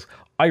insane levels.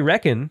 I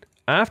reckon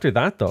after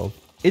that, though,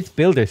 it's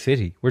builder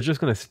city. We're just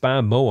going to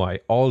spam Moai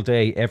all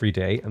day, every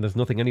day, and there's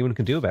nothing anyone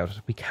can do about it.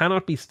 We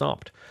cannot be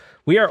stopped.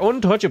 We are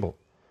untouchable.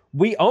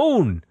 We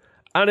own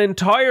an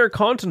entire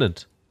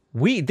continent.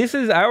 This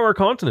is our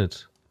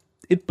continent.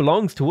 It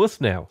belongs to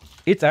us now.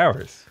 It's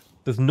ours.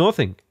 There's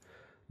nothing.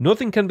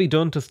 Nothing can be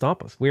done to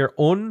stop us. We are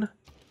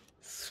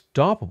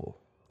unstoppable.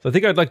 So I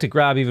think I'd like to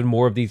grab even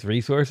more of these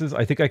resources.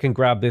 I think I can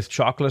grab this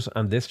chocolate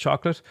and this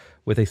chocolate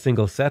with a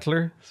single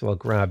settler. So I'll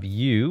grab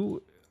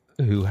you,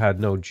 who had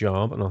no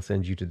job, and I'll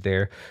send you to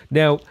there.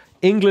 Now,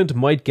 England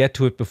might get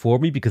to it before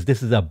me because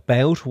this is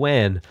about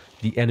when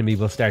the enemy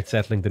will start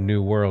settling the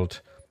New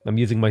World. I'm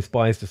using my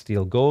spies to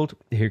steal gold.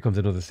 Here comes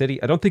another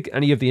city. I don't think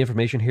any of the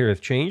information here has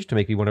changed to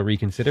make me want to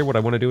reconsider what I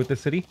want to do with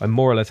this city. I'm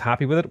more or less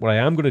happy with it. What I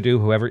am going to do,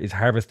 however, is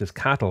harvest this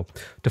cattle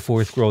to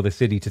force grow the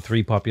city to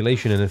 3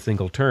 population in a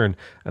single turn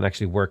and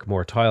actually work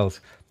more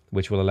tiles,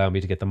 which will allow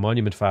me to get the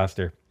monument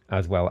faster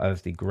as well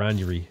as the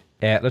granary.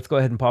 Let's go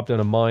ahead and pop down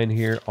a mine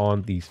here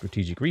on the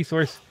strategic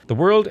resource. The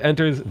world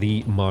enters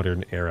the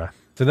modern era.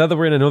 So now that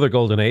we're in another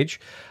golden age,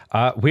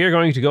 we are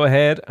going to go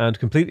ahead and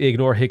completely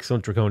ignore Hic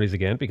Sunt Draconis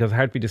again, because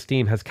Heartbeat of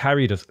Steam has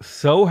carried us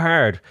so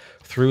hard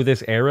through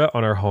this era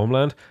on our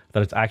homeland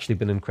that it's actually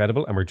been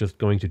incredible, and we're just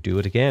going to do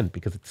it again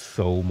because it's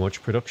so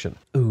much production.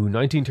 Ooh,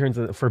 19 turns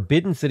of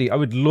Forbidden City. I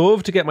would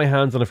love to get my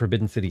hands on a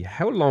Forbidden City.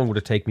 How long would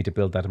it take me to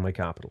build that in my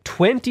capital?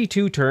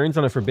 22 turns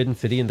on a Forbidden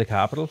City in the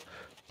capital.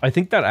 I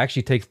think that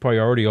actually takes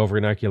priority over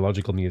an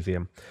archaeological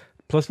museum.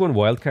 +1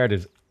 wildcard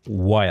is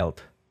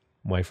wild,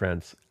 my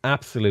friends.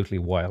 Absolutely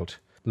wild.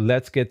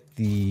 Let's get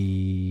the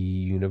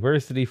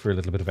university for a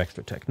little bit of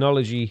extra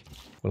technology.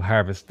 We'll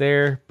harvest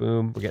there.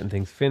 Boom. We're getting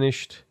things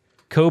finished.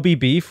 Kobe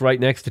beef right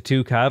next to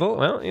 2 cattle.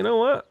 Well, you know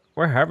what?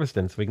 We're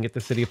harvesting so we can get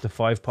the city up to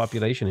 5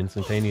 population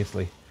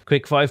instantaneously.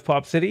 Quick 5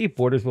 pop city.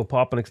 Borders will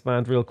pop and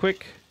expand real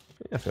quick.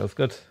 That feels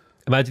good.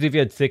 Imagine if you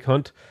had Sick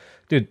Hunt.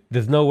 Dude,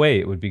 there's no way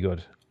it would be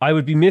good. I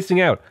would be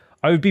missing out.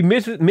 I would be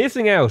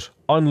missing out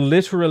on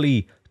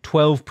literally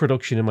 12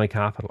 production in my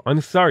capital. I'm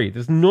sorry,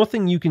 there's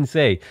nothing you can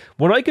say.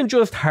 When I can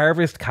just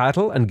harvest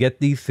cattle and get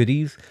these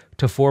cities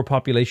to 4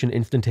 population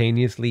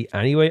instantaneously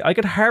anyway, I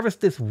could harvest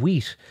this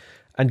wheat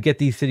and get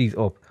these cities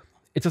up.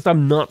 It's just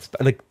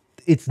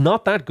it's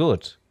not that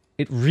good.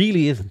 It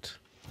really isn't.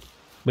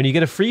 When you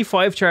get a free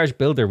 5 charge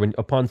builder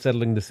upon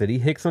settling the city,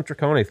 Hic Sunt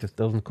Draconis just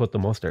doesn't cut the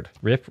mustard.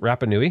 Rip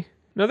Rapa Nui.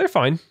 No, they're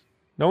fine.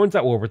 No one's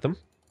at war with them.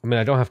 I mean,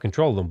 I don't have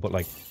control of them, but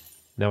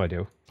now I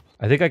do.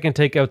 I think I can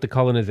take out the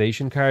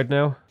colonization card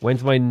now.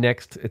 When's my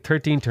next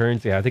 13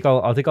 turns? Yeah, I think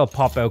I'll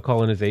pop out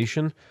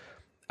colonization,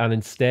 and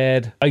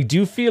instead I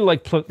do feel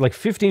like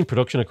 15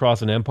 production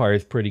across an empire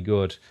is pretty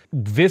good.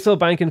 Vissel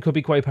banking could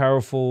be quite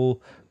powerful.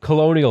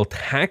 Colonial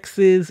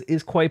taxes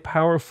is quite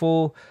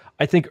powerful.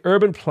 I think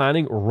urban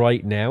planning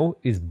right now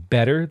is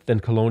better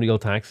than colonial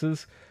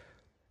taxes,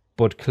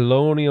 but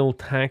colonial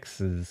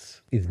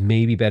taxes is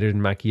maybe better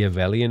than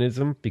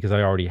Machiavellianism because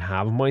I already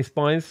have my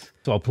spies.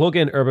 So I'll plug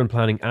in urban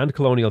planning and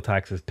colonial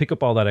taxes, pick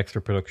up all that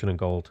extra production and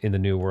gold in the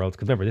New World.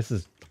 Because remember,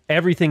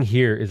 everything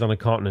here is on a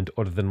continent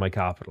other than my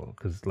capital,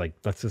 because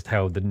that's just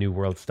how the New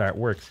World start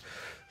works.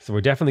 So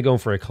we're definitely going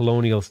for a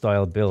colonial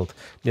style build.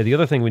 Now, the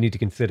other thing we need to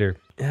consider,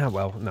 no,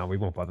 we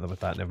won't bother with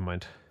that. Never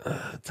mind.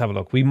 Let's have a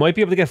look. We might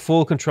be able to get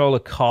full control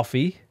of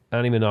coffee.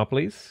 Any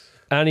monopolies?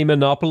 Any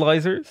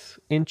monopolizers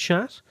in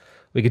chat?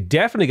 We could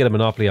definitely get a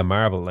monopoly on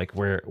marble.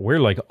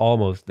 We're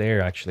almost there,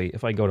 actually.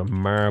 If I go to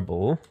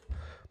marble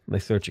and I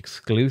search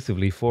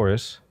exclusively for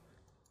it,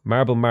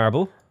 Marble,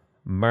 marble,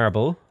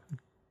 marble.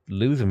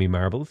 Losing me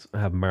marbles. I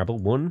have marble.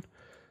 1,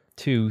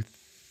 2.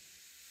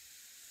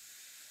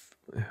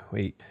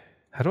 Wait.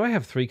 How do I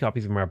have 3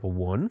 copies of marble?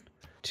 1,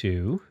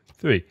 2,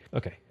 3.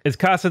 Okay. Is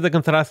Casa de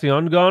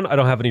Contrastación gone? I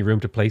don't have any room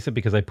to place it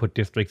because I put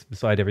districts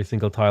beside every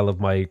single tile of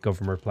my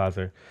governor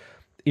plaza.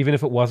 Even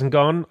if it wasn't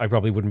gone, I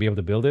probably wouldn't be able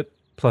to build it.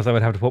 Plus, I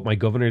would have to put my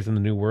governors in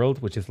the New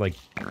World, which is like...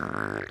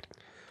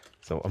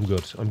 So I'm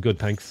good. I'm good,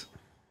 thanks.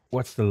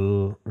 What's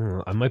the...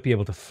 I might be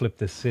able to flip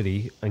this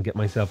city and get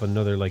myself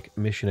another, like,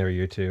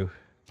 missionary or 2.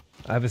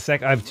 I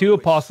have 2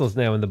 apostles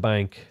now in the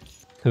bank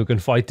who can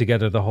fight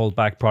together to hold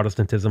back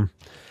Protestantism.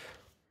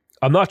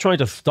 I'm not trying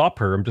to stop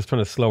her. I'm just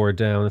trying to slow her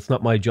down. It's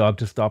not my job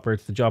to stop her.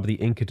 It's the job of the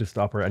Inca to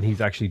stop her. And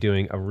he's actually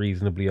doing a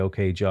reasonably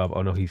okay job.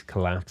 Oh no, he's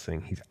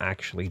collapsing. He's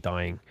actually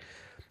dying.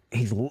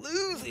 He's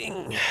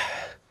losing.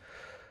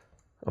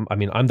 I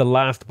mean, I'm the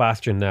last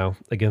bastion now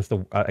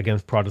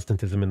against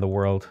Protestantism in the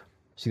world.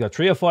 She's got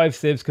 3 of 5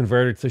 civs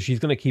converted, so she's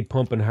going to keep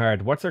pumping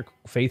hard. What's her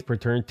faith per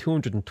turn?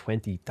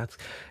 220.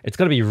 It's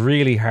going to be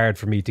really hard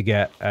for me to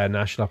get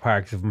national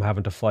parks if I'm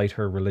having to fight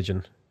her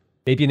religion.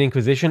 Maybe an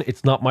Inquisition?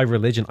 It's not my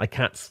religion. I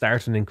can't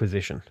start an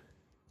Inquisition.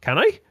 Can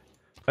I?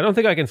 I don't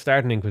think I can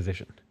start an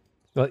Inquisition.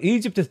 Well,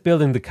 Egypt is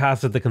building the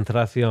Casa de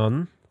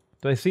Contrastación.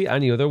 Do I see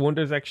any other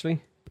wonders,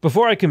 actually?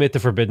 Before I commit to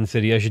Forbidden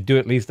City, I should do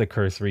at least a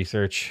curse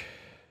research.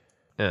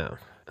 Oh.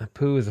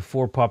 Apu is a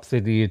 4-pop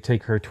city. It'd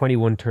take her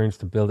 21 turns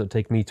to build it. It'd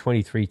take me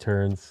 23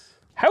 turns.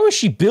 How is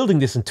she building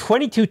this in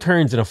 22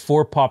 turns in a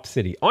 4-pop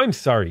city? I'm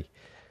sorry.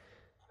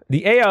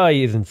 The AI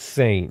is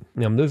insane.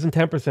 Now, I'm losing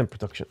 10%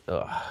 production.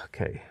 Ugh,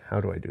 okay, how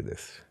do I do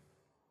this?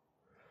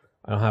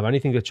 I don't have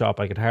anything to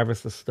chop. I could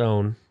harvest the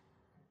stone.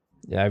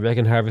 Yeah, I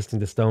reckon harvesting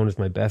the stone is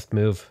my best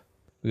move.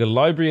 We got a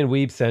library in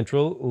Weeb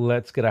Central.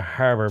 Let's get a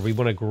harbor. We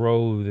want to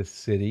grow this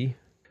city.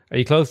 Are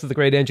you close to the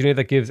great engineer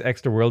that gives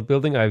extra world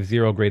building? I have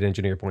 0 great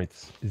engineer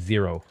points.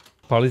 0.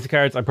 Policy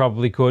cards, I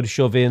probably could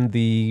shove in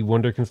the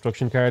wonder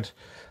construction card.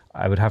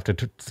 I would have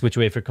to switch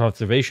away for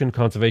conservation.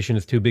 Conservation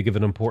is too big of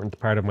an important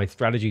part of my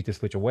strategy to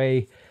switch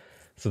away.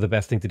 So the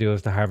best thing to do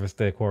is to harvest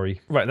the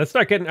quarry. Right, let's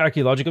start getting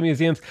archaeological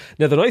museums.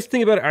 Now, the nice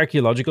thing about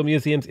archaeological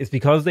museums is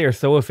because they are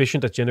so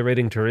efficient at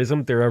generating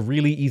tourism, they're a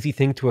really easy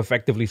thing to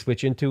effectively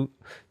switch into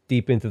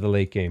deep into the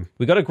late game.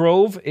 We got a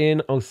grove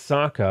in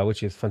Osaka,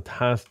 which is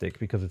fantastic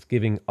because it's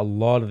giving a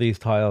lot of these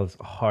tiles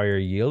higher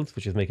yields,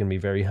 which is making me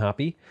very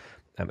happy.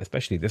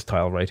 Especially this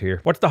tile right here.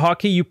 What's the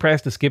hotkey you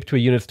press to skip to a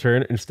unit's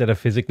turn instead of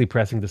physically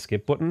pressing the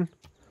skip button?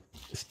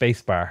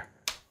 Spacebar.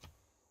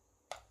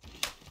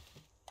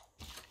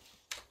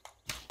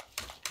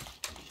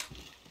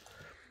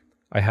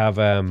 I have,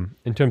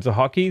 in terms of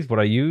hotkeys, what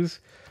I use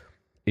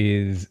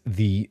is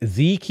the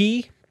Z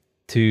key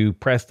to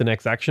press the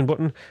next action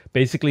button.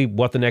 Basically,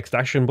 what the next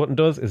action button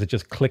does is it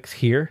just clicks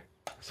here.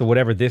 So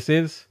whatever this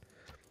is,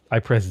 I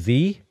press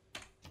Z,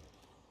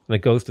 and it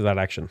goes to that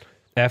action.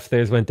 F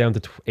theirs went down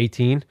to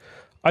 18.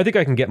 I think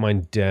I can get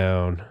mine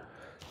down.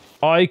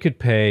 I could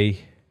pay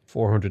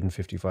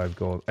 455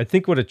 gold. I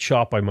think with a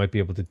chop, I might be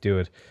able to do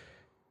it.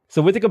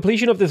 So with the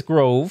completion of this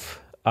grove,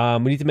 we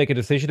need to make a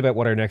decision about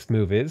what our next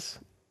move is.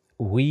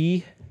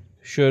 We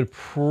should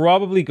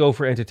probably go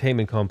for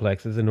entertainment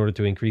complexes in order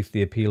to increase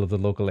the appeal of the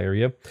local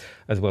area,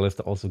 as well as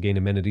to also gain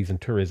amenities and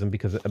tourism,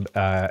 because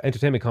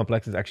entertainment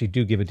complexes actually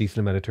do give a decent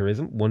amount of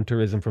tourism. 1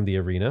 tourism from the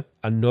arena.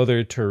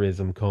 Another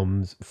tourism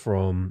comes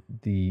from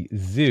the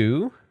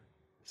zoo.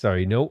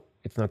 Sorry, no,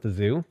 it's not the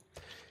zoo.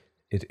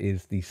 It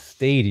is the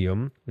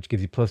stadium, which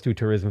gives you +2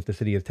 tourism if the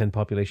city has 10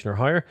 population or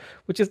higher,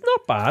 which is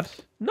not bad.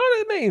 Not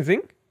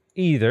amazing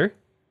either.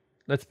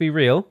 Let's be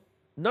real.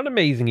 Not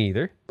amazing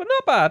either, but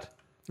not bad.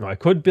 Now, I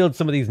could build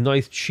some of these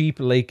nice, cheap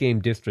late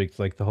game districts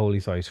like the Holy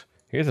Site.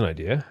 Here's an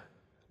idea.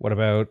 What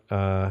about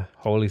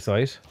Holy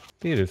Site?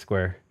 Theatre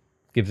Square.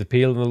 Gives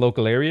appeal in the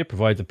local area,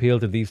 provides appeal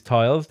to these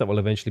tiles that will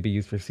eventually be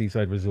used for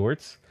seaside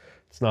resorts.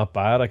 It's not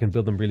bad. I can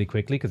build them really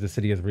quickly because the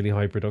city has really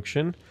high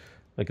production.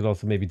 I could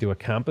also maybe do a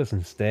campus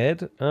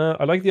instead.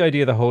 I like the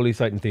idea of the Holy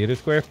Site and Theatre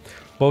Square.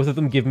 Both of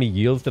them give me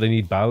yields that I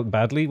need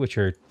badly, which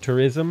are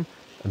tourism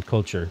and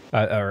culture,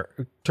 or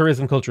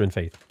tourism, culture, and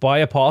faith. Buy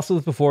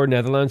apostles before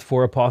Netherlands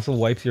 4 apostle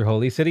wipes your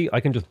holy city. I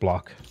can just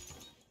block.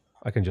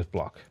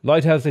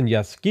 Lighthouse in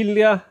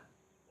Yaskilia.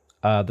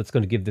 That's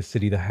going to give this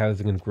city the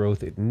housing and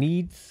growth it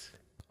needs.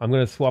 I'm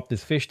going to swap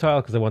this fish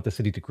tile because I want the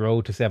city to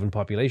grow to 7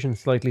 population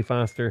slightly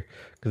faster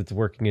because it's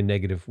working in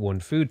 -1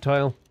 food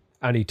tile.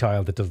 Any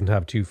tile that doesn't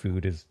have 2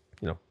 food is,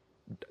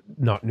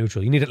 not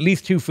neutral. You need at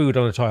least 2 food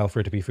on a tile for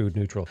it to be food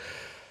neutral.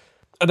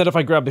 And then if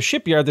I grab the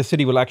shipyard, the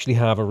city will actually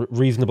have a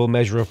reasonable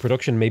measure of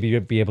production. Maybe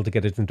you'll be able to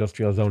get its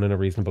industrial zone in a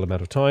reasonable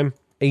amount of time.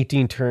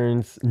 18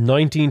 turns,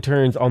 19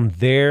 turns on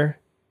their...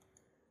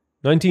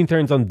 19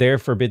 turns on their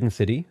Forbidden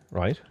City,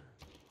 right?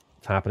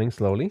 It's happening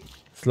slowly.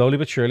 Slowly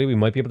but surely, we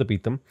might be able to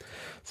beat them.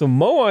 So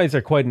Moais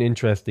are quite an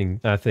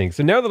interesting thing.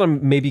 So now that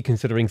I'm maybe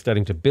considering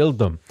starting to build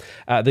them,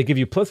 they give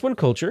you +1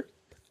 culture.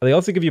 They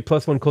also give you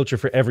 +1 culture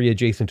for every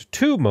adjacent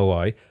to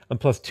Moai, and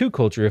 +2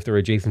 culture if they're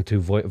adjacent to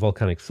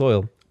volcanic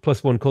soil.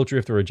 +1 culture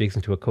if they're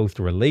adjacent to a coast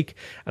or a lake,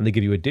 and they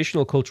give you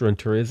additional culture and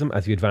tourism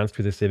as you advance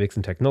through the civics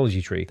and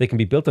technology tree. They can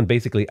be built on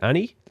basically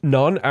any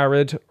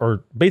non-arid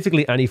or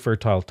basically any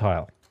fertile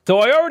tile. So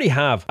I already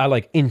have a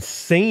like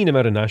insane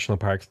amount of national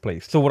parks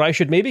placed. So what I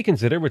should maybe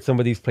consider with some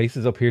of these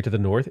places up here to the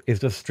north is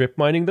just strip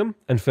mining them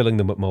and filling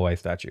them with Moai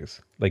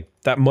statues. Like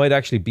that might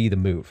actually be the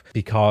move,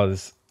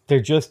 because they're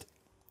just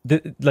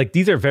like,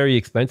 these are very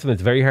expensive and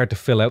it's very hard to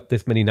fill out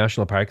this many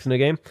national parks in a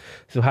game.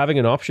 So having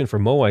an option for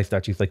Moai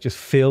statues, like just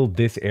fill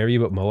this area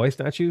with Moai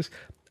statues,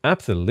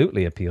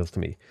 absolutely appeals to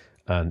me,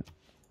 and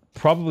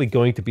probably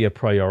going to be a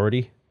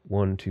priority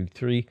 1, 2,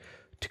 3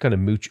 to kind of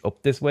mooch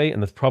up this way.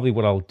 And that's probably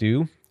what I'll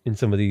do in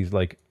some of these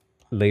like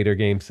later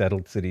game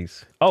settled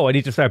cities. Oh, I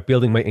need to start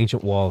building my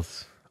ancient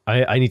walls.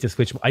 I need to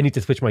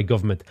switch my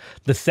government.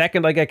 The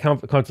second I get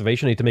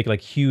conservation, I need to make like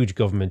huge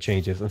government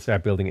changes and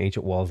start building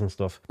ancient walls and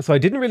stuff. So I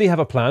didn't really have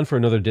a plan for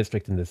another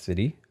district in this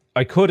city.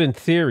 I could, in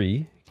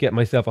theory, get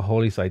myself a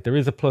holy site. There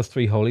is a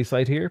 +3 holy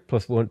site here,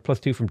 +1,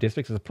 +2 from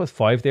districts. There's a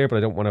 +5 there, but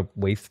I don't want to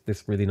waste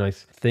this really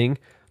nice thing.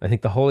 I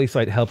think the holy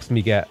site helps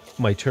me get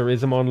my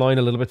tourism online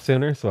a little bit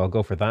sooner, so I'll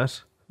go for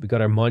that. We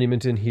got our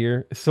monument in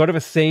here. It's sort of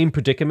a same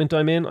predicament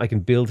I'm in. I can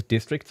build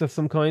districts of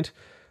some kind,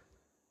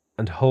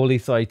 and holy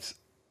sites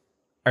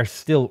are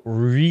still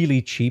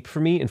really cheap for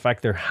me. In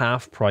fact, they're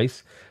half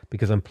price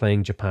because I'm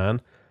playing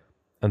Japan,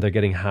 and they're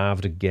getting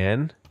halved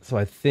again. So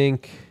I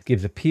think it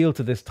gives appeal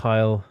to this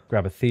tile.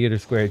 Grab a theater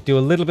square, do a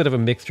little bit of a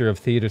mixture of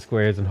theater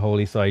squares and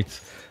holy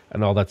sites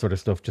and all that sort of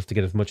stuff, just to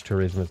get as much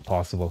tourism as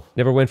possible.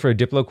 Never went for a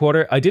Diplo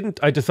quarter. I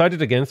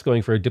decided against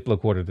going for a Diplo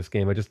quarter this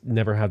game. I just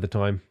never had the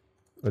time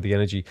or the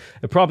energy.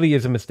 It probably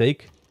is a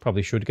mistake.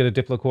 Probably should get a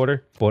Diplo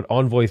quarter, but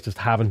envoys just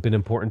haven't been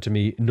important to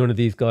me. None of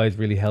these guys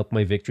really helped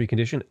my victory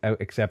condition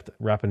except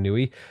Rapa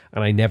Nui,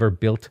 and I never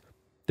built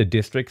the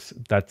districts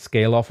that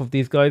scale off of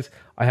these guys.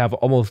 I have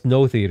almost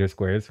no theater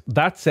squares.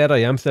 That said, I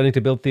am starting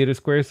to build theater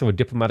squares, so a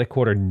diplomatic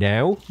quarter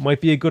now might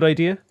be a good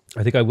idea.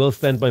 I think I will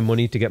spend my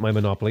money to get my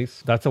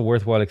monopolies. That's a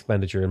worthwhile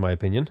expenditure in my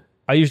opinion.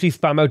 I usually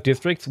spam out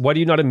districts. Why do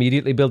you not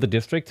immediately build a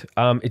district?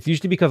 It's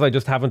usually because I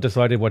just haven't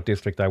decided what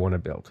district I want to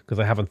build, because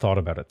I haven't thought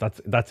about it.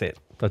 That's it.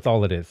 That's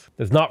all it is.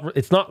 It's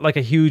not like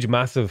a huge,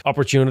 massive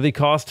opportunity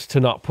cost to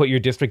not put your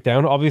district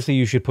down. Obviously,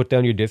 you should put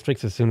down your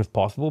districts as soon as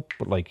possible,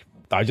 but like,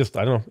 I don't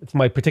know. It's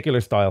my particular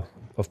style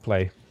of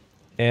play.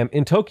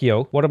 In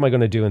Tokyo, what am I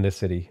going to do in this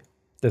city?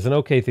 There's an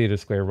okay theater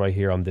square right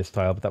here on this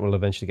tile, but that will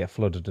eventually get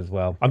flooded as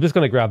well. I'm just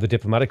going to grab the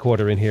diplomatic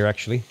quarter in here,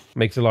 actually.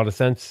 Makes a lot of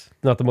sense.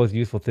 Not the most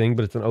useful thing,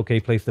 but it's an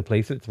okay place to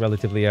place it. It's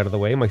relatively out of the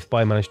way. My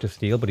spy managed to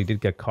steal, but he did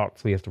get caught,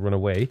 so he has to run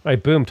away. All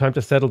right, boom. Time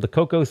to settle the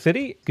Cocoa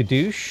City.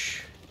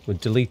 Gadoosh. We'll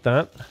delete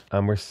that.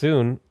 And we're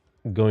soon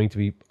going to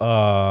be...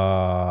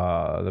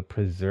 the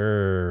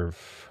preserve.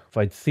 If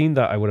I'd seen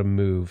that, I would have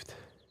moved.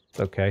 It's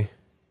okay.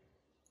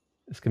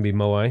 It's going to be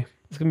Moai.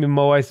 It's going to be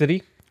Moai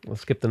City. We'll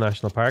skip the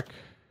national park.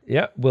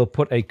 Yeah, we'll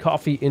put a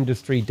coffee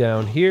industry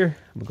down here.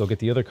 We'll go get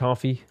the other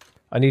coffee.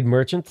 I need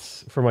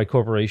merchants for my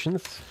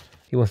corporations.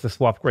 He wants to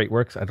swap Great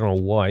Works. I don't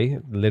know why.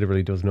 It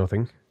literally does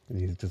nothing.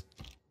 He's just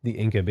the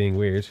Inca being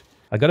weird.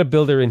 I got a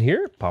builder in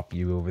here. Pop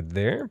you over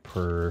there.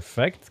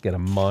 Perfect. Get a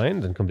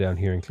mine and come down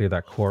here and clear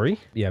that quarry.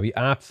 Yeah, we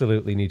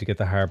absolutely need to get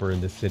the harbor in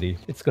this city.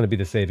 It's going to be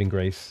the saving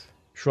grace.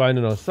 Shrine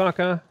in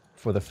Osaka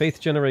for the faith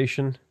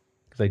generation.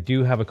 Because I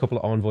do have a couple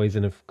of envoys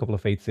and a couple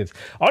of faith civs.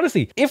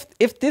 Honestly,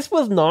 if this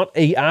was not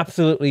a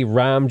absolutely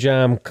ram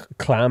jam,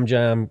 clam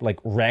jam, like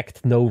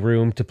wrecked, no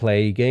room to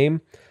play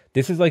game,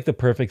 this is like the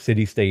perfect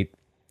city-state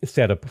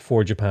setup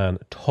for Japan.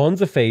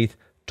 Tons of faith,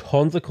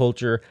 tons of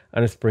culture,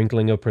 and a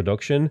sprinkling of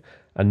production,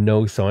 and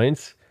no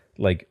science.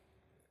 Like,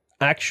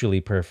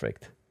 actually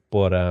perfect.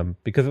 But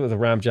because it was a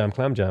ram jam,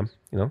 clam jam,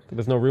 you know, there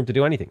was no room to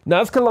do anything.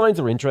 Nazca lines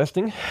are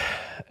interesting.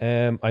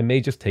 I may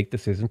just take the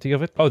certainty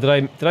of it. Oh, did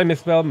I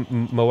misspell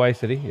Moai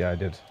City? Yeah, I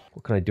did.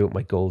 What can I do with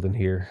my gold in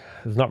here?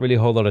 There's not really a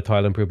whole lot of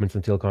tile improvements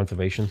until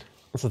conservation.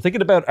 So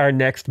thinking about our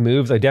next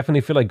moves, I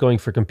definitely feel like going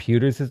for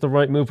computers is the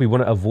right move. We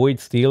want to avoid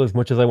steel as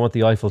much as I want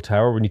the Eiffel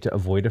Tower. We need to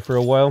avoid it for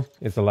a while.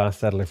 It's the last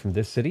settler from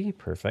this city.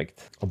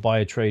 Perfect. I'll buy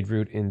a trade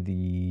route in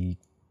the...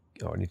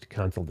 Oh, I need to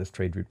cancel this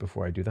trade route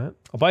before I do that.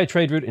 I'll buy a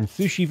trade route in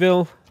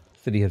Sushiville.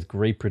 City has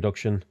great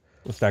production.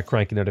 We'll start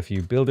cranking out a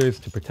few builders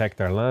to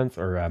protect our lands,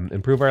 or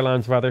improve our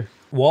lands rather.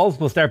 Walls,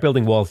 we'll start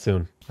building walls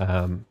soon,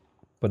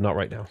 but not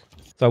right now.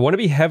 So I want to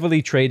be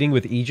heavily trading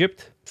with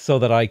Egypt so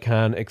that I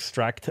can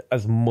extract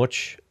as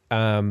much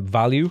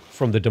value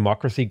from the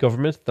democracy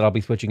government that I'll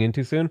be switching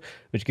into soon,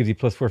 which gives you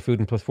 +4 food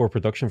and +4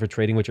 production for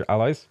trading with your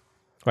allies.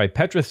 All right,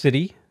 Petra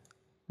City.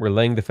 We're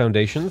laying the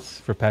foundations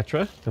for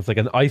Petra. It's like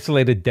an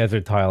isolated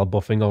desert tile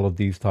buffing all of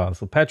these tiles.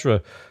 So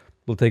Petra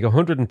will take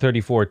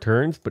 134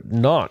 turns, but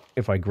not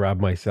if I grab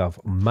myself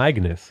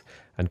Magnus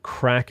and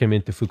crack him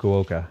into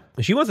Fukuoka.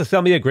 She wants to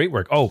sell me a great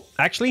work. Oh,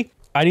 actually,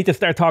 I need to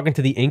start talking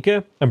to the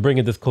Inca and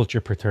bringing this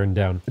culture per turn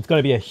down. It's going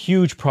to be a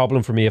huge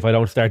problem for me if I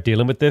don't start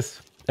dealing with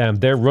this.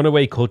 Their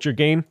runaway culture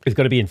gain is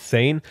going to be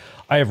insane.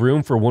 I have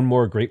room for one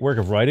more great work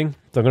of writing,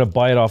 so I'm going to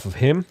buy it off of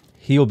him.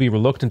 He'll be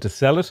reluctant to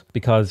sell it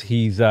because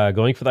he's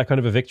going for that kind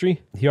of a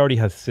victory. He already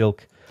has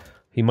silk.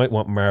 He might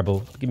want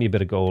marble. Give me a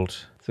bit of gold.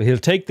 So he'll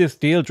take this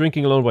deal,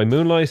 drinking alone by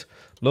moonlight.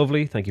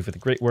 Lovely. Thank you for the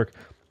great work.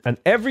 And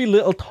every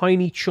little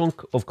tiny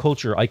chunk of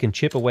culture I can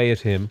chip away at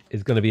him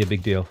is going to be a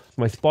big deal.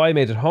 My spy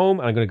made it home.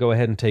 I'm going to go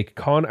ahead and take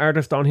con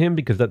artist on him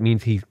because that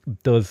means he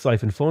does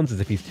siphon funds as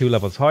if he's 2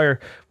 levels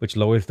higher, which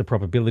lowers the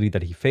probability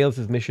that he fails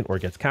his mission or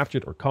gets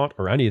captured or caught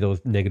or any of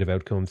those negative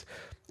outcomes.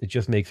 It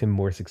just makes him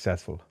more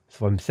successful.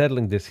 So I'm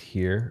settling this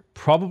here.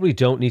 Probably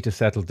don't need to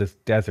settle this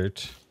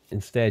desert.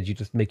 Instead, you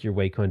just make your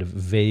way kind of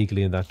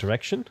vaguely in that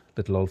direction.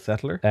 Little old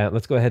settler.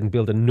 Let's go ahead and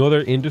build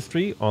another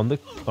industry on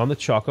the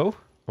Choco.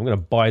 I'm going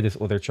to buy this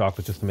other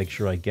chocolate just to make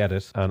sure I get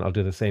it. And I'll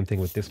do the same thing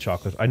with this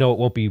chocolate. I know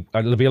it'll be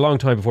a long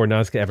time before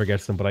Nazca ever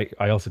gets them, but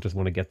I also just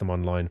want to get them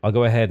online. I'll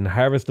go ahead and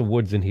harvest the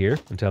woods in here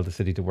and tell the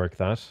city to work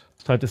that.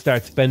 It's time to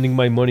start spending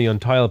my money on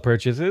tile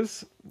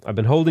purchases. I've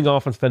been holding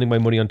off on spending my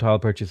money on tile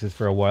purchases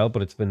for a while,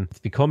 but it's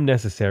become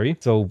necessary.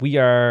 So we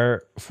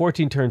are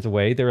 14 turns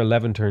away. They're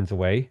 11 turns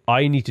away.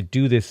 I need to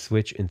do this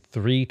switch in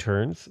 3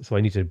 turns. So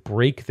I need to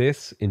break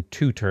this in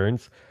 2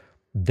 turns,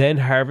 then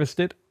harvest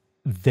it,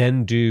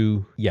 then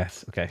do...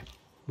 Yes, okay.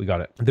 We got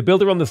it. The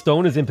builder on the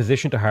stone is in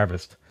position to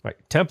harvest. Right,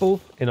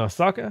 temple in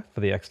Osaka for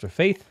the extra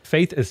faith.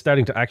 Faith is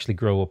starting to actually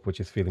grow up, which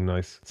is feeling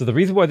nice. So the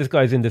reason why this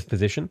guy's in this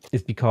position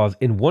is because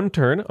in 1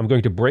 turn, I'm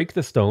going to break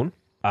the stone.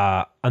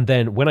 And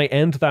then when I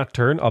end that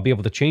turn, I'll be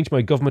able to change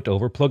my government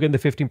over, plug in the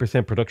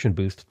 15% production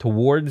boost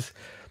towards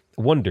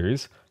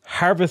wonders,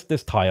 harvest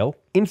this tile,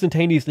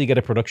 instantaneously get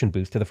a production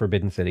boost to the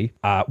Forbidden City,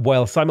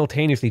 while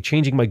simultaneously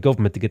changing my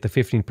government to get the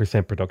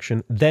 15%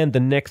 production. Then the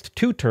next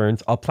 2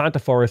 turns, I'll plant a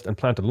forest and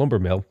plant a lumber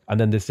mill, and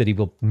then this city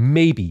will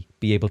maybe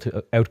be able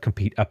to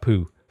outcompete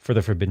Apu for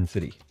the Forbidden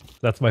City.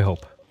 That's my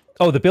hope.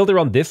 Oh, the builder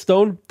on this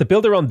stone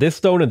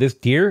and this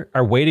deer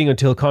are waiting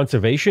until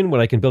conservation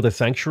when I can build a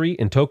sanctuary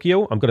in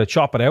Tokyo. I'm going to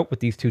chop it out with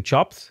these 2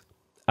 chops.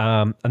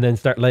 And then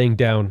start laying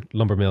down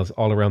lumber mills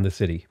all around the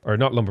city. Or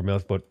not lumber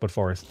mills, but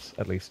forests,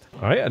 at least.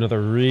 All right,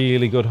 another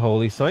really good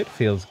holy site.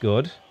 Feels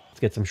good. Let's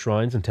get some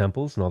shrines and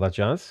temples and all that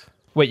jazz.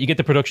 Wait, you get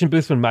the production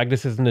boost when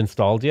Magnus isn't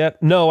installed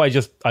yet? No,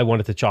 I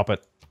wanted to chop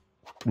it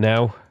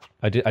now.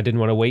 I didn't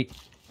want to wait.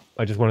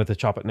 I just wanted to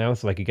chop it now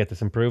so I could get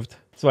this improved.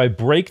 So I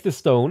break the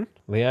stone.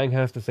 Liang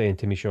has to say in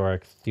Timisoara,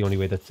 it's the only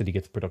way that city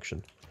gets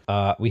production.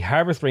 We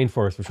harvest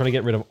rainforest. We're trying to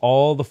get rid of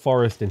all the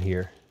forest in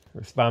here.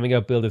 We're spamming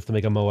out builders to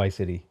make a Moai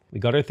city. We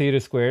got our theater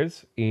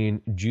squares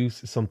in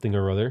juice something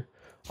or other.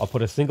 I'll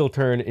put a single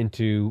turn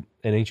into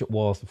an ancient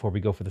walls before we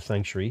go for the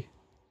sanctuary.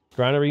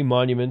 Granary,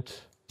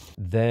 monument,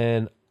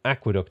 then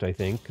aqueduct, I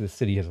think. The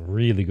city has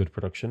really good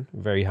production.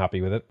 Very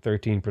happy with it.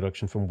 13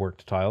 production from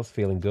worked tiles.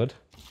 Feeling good.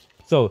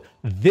 So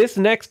this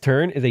next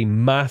turn is a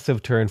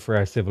massive turn for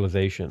our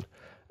civilization.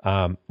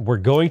 We're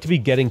going to be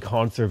getting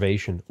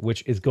conservation,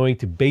 which is going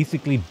to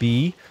basically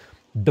be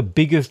the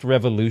biggest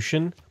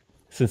revolution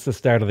since the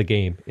start of the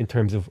game in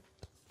terms of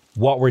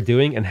what we're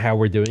doing and how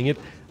we're doing it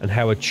and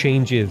how it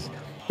changes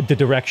the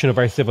direction of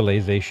our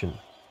civilization.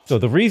 So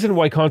the reason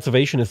why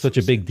conservation is such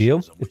a big deal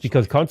is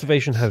because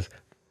conservation has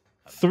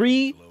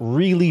 3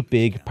 really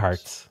big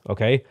parts,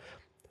 okay?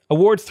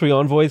 Awards 3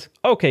 envoys,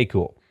 okay,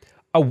 cool.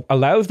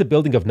 Allows the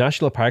building of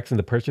national parks and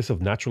the purchase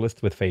of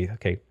naturalists with faith,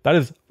 okay? That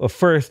is a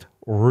first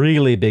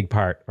really big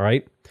part, all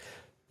right?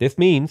 This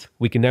means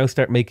we can now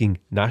start making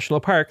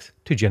national parks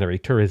to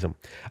generate tourism.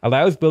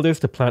 Allows builders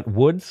to plant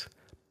woods.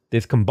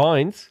 This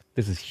combines,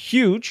 this is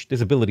huge, this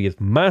ability is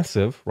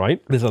massive,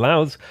 right? This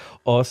allows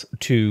us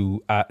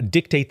to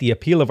dictate the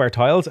appeal of our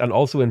tiles and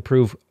also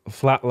improve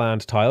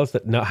flatland tiles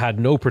that had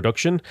no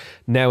production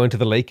now into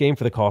the late game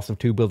for the cost of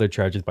 2 builder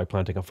charges by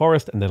planting a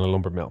forest and then a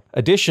lumber mill.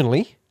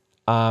 Additionally,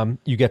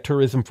 you get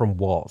tourism from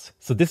walls.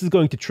 So this is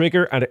going to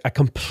trigger a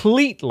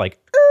complete like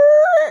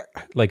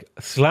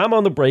slam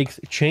on the brakes,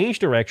 change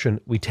direction.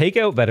 We take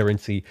out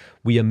veterancy.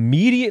 We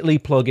immediately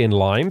plug in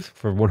limes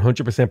for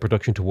 100%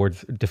 production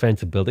towards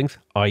defensive buildings,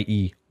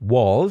 i.e.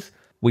 walls.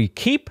 We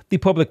keep the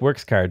public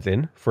works cards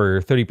in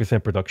for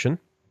 30% production.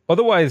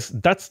 Otherwise,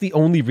 that's the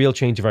only real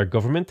change of our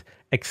government,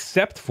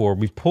 except for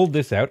we've pulled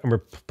this out and we're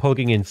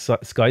plugging in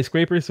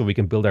skyscrapers so we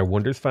can build our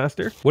wonders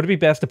faster. Would it be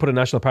best to put a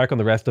national park on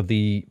the rest of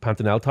the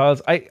Pantanal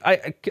tiles?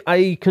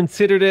 I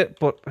considered it,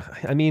 but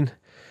I mean,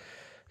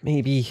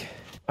 maybe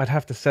I'd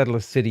have to settle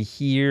a city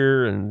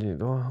here and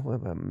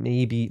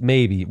maybe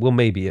we'll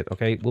maybe it,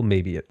 okay? We'll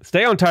maybe it.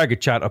 Stay on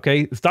target, chat,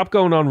 okay? Stop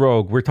going on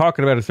rogue. We're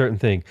talking about a certain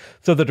thing.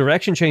 So the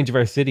direction change of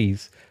our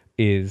cities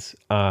is,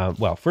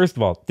 well, first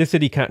of all, this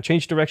city can't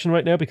change direction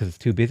right now because it's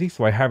too busy.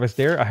 So I harvest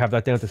there. I have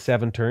that down to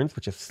 7 turns,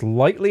 which is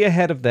slightly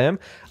ahead of them.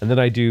 And then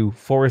I do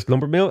forest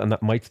lumber mill, and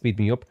that might speed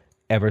me up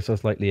ever so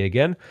slightly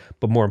again.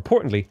 But more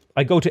importantly,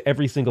 I go to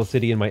every single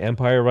city in my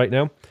empire right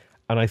now,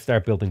 and I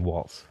start building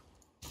walls.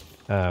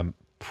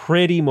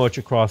 Pretty much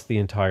across the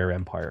entire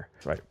empire.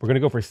 Right, we're going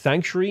to go for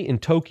Sanctuary in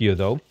Tokyo,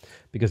 though,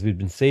 because we've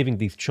been saving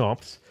these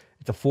chops.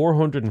 It's a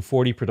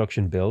 440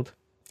 production build.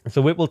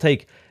 So it will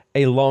take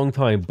a long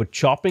time, but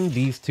chopping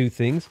these 2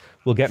 things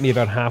will get me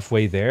about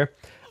halfway there.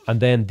 And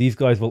then these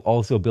guys will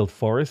also build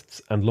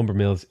forests and lumber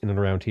mills in and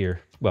around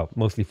here. Well,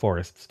 mostly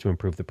forests to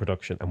improve the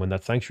production. And when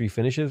that sanctuary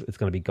finishes, it's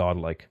going to be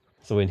godlike.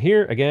 So in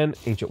here, again,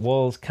 ancient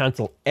walls,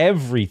 cancel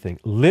everything.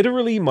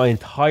 Literally, my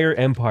entire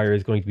empire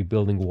is going to be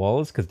building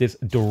walls because this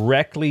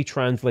directly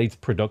translates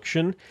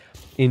production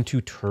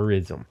into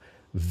tourism.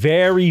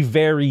 Very,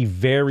 very,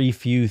 very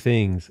few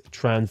things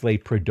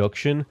translate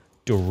production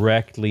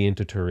directly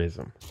into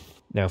tourism.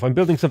 Now, if I'm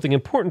building something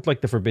important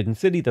like the Forbidden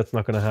City, that's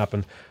not going to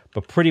happen.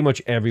 But pretty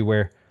much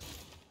everywhere,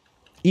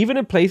 even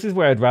in places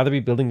where I'd rather be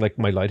building like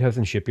my lighthouse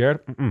and shipyard,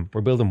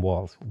 we're building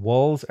walls.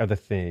 Walls are the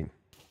thing.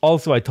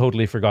 Also, I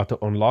totally forgot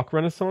to unlock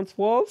Renaissance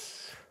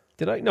walls.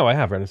 Did I? No, I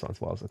have Renaissance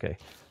walls. Okay.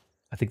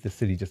 I think the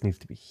city just needs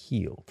to be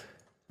healed.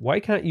 Why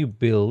can't you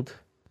build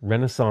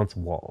Renaissance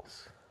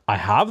walls? I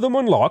have them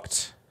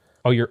unlocked.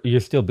 Oh, you're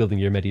still building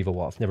your medieval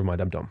walls. Never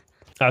mind, I'm dumb.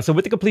 So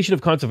with the completion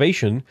of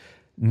conservation,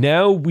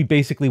 now we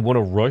basically want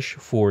to rush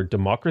for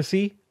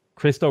democracy,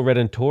 Cristo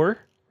Redentor,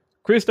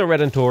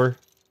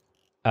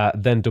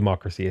 then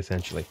democracy,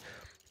 essentially.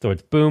 So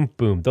it's boom,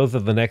 boom. Those are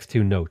the next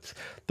two notes.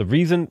 The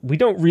reason we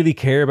don't really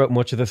care about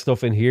much of this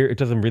stuff in here, it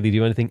doesn't really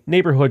do anything.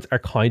 Neighborhoods are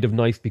kind of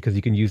nice because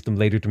you can use them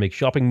later to make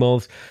shopping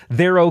malls.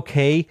 They're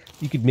okay.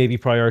 You could maybe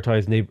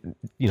prioritize,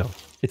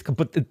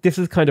 but this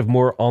is kind of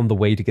more on the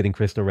way to getting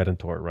Cristo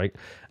Redentor, right?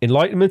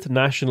 Enlightenment,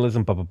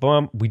 nationalism, blah, blah,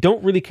 blah. We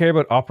don't really care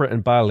about opera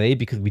and ballet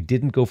because we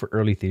didn't go for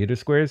early theater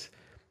squares.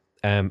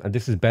 And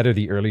this is better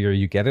the earlier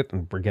you get it,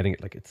 and we're getting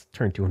it like it's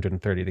turn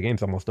 230. The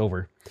game's almost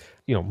over.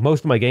 You know,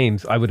 most of my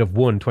games, I would have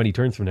won 20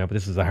 turns from now, but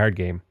this is a hard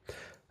game.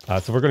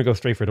 So we're going to go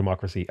straight for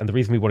democracy. And the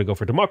reason we want to go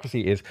for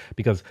democracy is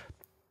because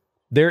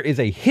there is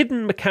a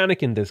hidden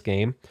mechanic in this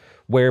game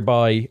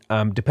whereby,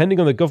 depending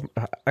on the government...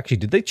 Actually,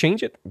 did they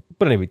change it?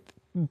 But anyway,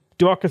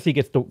 democracy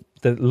gets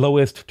the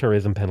lowest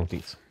tourism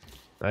penalties.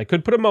 I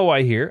could put a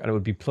moai here, and it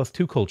would be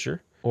 +2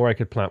 culture, or I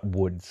could plant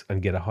woods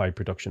and get a high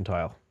production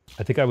tile.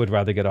 I think I would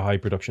rather get a high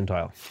production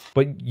tile.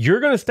 But you're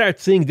going to start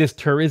seeing this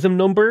tourism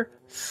number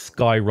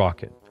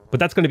skyrocket. But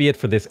that's going to be it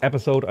for this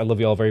episode. I love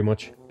you all very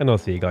much, and I'll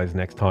see you guys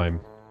next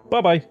time.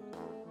 Bye-bye.